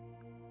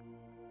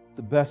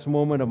 The best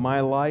moment of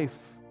my life.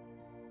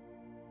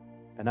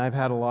 And I've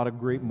had a lot of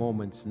great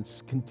moments and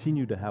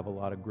continue to have a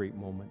lot of great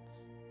moments.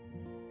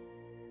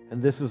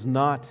 And this is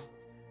not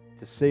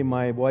to say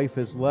my wife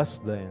is less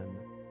than,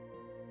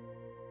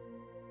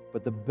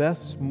 but the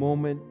best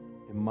moment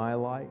in my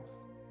life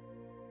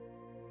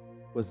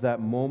was that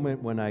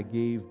moment when I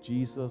gave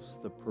Jesus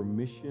the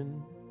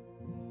permission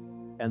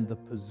and the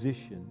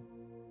position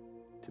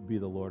to be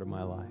the Lord of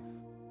my life.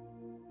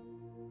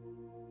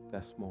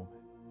 Best moment.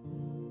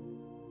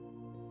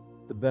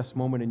 The best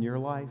moment in your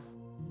life.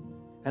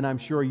 And I'm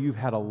sure you've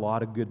had a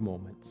lot of good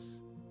moments.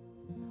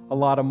 A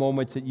lot of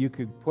moments that you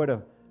could put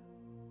a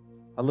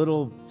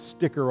little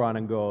sticker on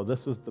and go,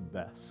 this was the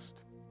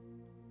best.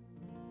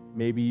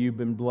 Maybe you've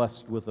been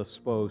blessed with a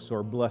spouse,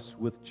 or blessed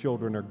with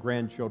children or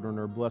grandchildren,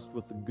 or blessed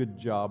with a good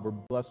job, or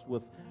blessed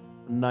with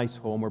a nice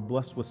home, or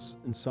blessed with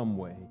in some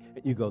way.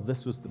 And you go,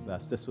 this was the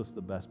best, this was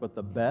the best. But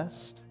the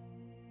best,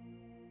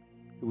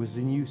 it was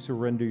when you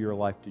surrender your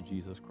life to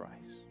Jesus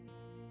Christ.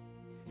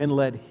 And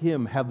let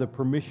Him have the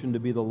permission to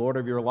be the Lord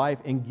of your life,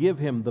 and give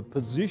Him the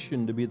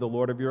position to be the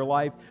Lord of your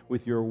life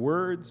with your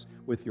words,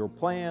 with your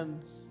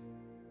plans,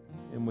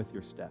 and with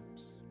your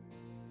steps.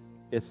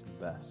 It's the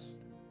best.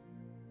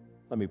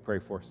 Let me pray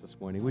for us this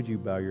morning. Would you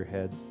bow your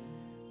heads,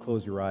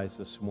 close your eyes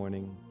this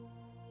morning?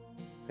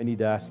 I need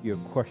to ask you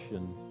a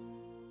question.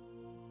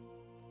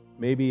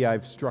 Maybe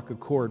I've struck a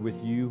chord with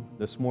you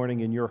this morning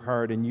in your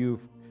heart, and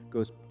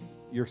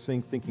you're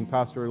thinking,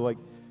 Pastor, like,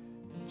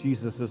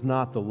 Jesus is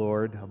not the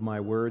Lord of my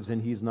words, and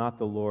He's not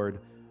the Lord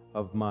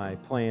of my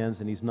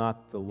plans, and He's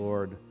not the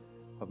Lord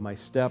of my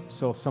steps.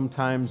 So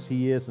sometimes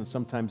He is, and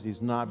sometimes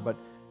He's not. But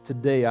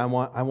today I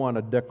want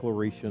a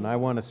declaration. I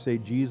want to say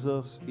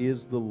Jesus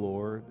is the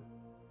Lord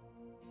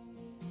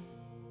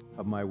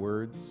of my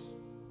words,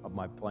 of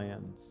my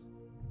plans,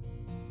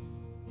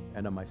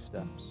 and of my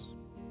steps.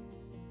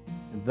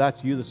 And if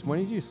that's you this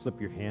morning, you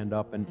slip your hand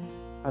up, and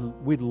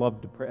we'd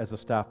love to pray, as a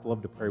staff,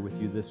 love to pray with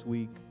you this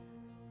week,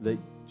 that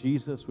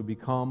Jesus would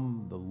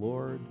become the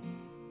Lord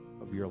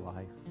of your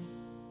life.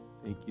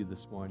 Thank you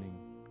this morning.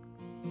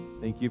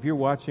 Thank you. If you're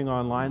watching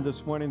online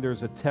this morning,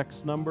 there's a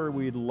text number.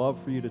 We'd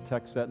love for you to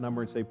text that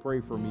number and say, pray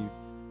for me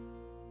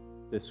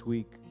this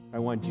week. I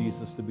want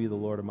Jesus to be the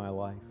Lord of my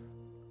life.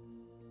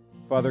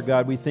 Father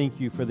God, we thank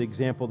you for the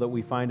example that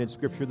we find in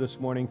Scripture this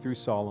morning through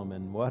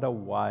Solomon. What a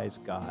wise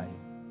guy.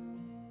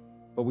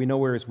 But we know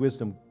where his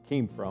wisdom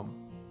came from.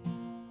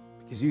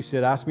 Because you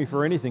said, ask me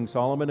for anything,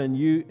 Solomon,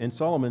 and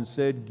Solomon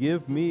said,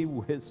 give me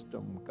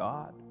wisdom,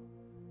 God.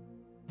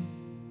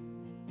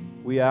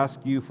 We ask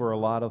you for a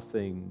lot of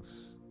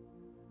things,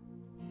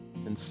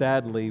 and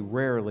sadly,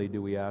 rarely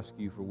do we ask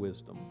you for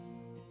wisdom.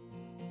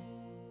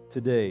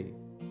 Today,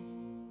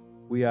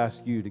 we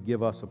ask you to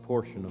give us a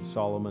portion of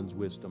Solomon's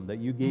wisdom that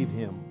you gave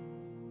him,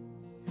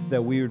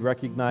 that we would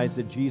recognize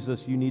that,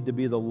 Jesus, you need to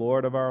be the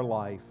Lord of our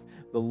life,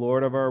 the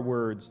Lord of our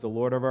words, the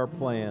Lord of our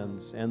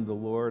plans, and the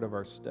Lord of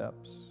our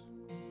steps.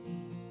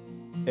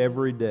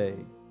 Every day,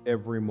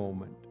 every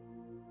moment,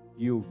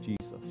 you,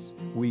 Jesus,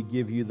 we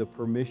give you the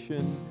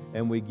permission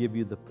and we give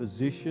you the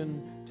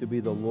position to be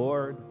the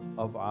Lord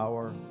of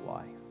our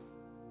life.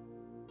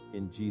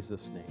 In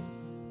Jesus'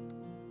 name.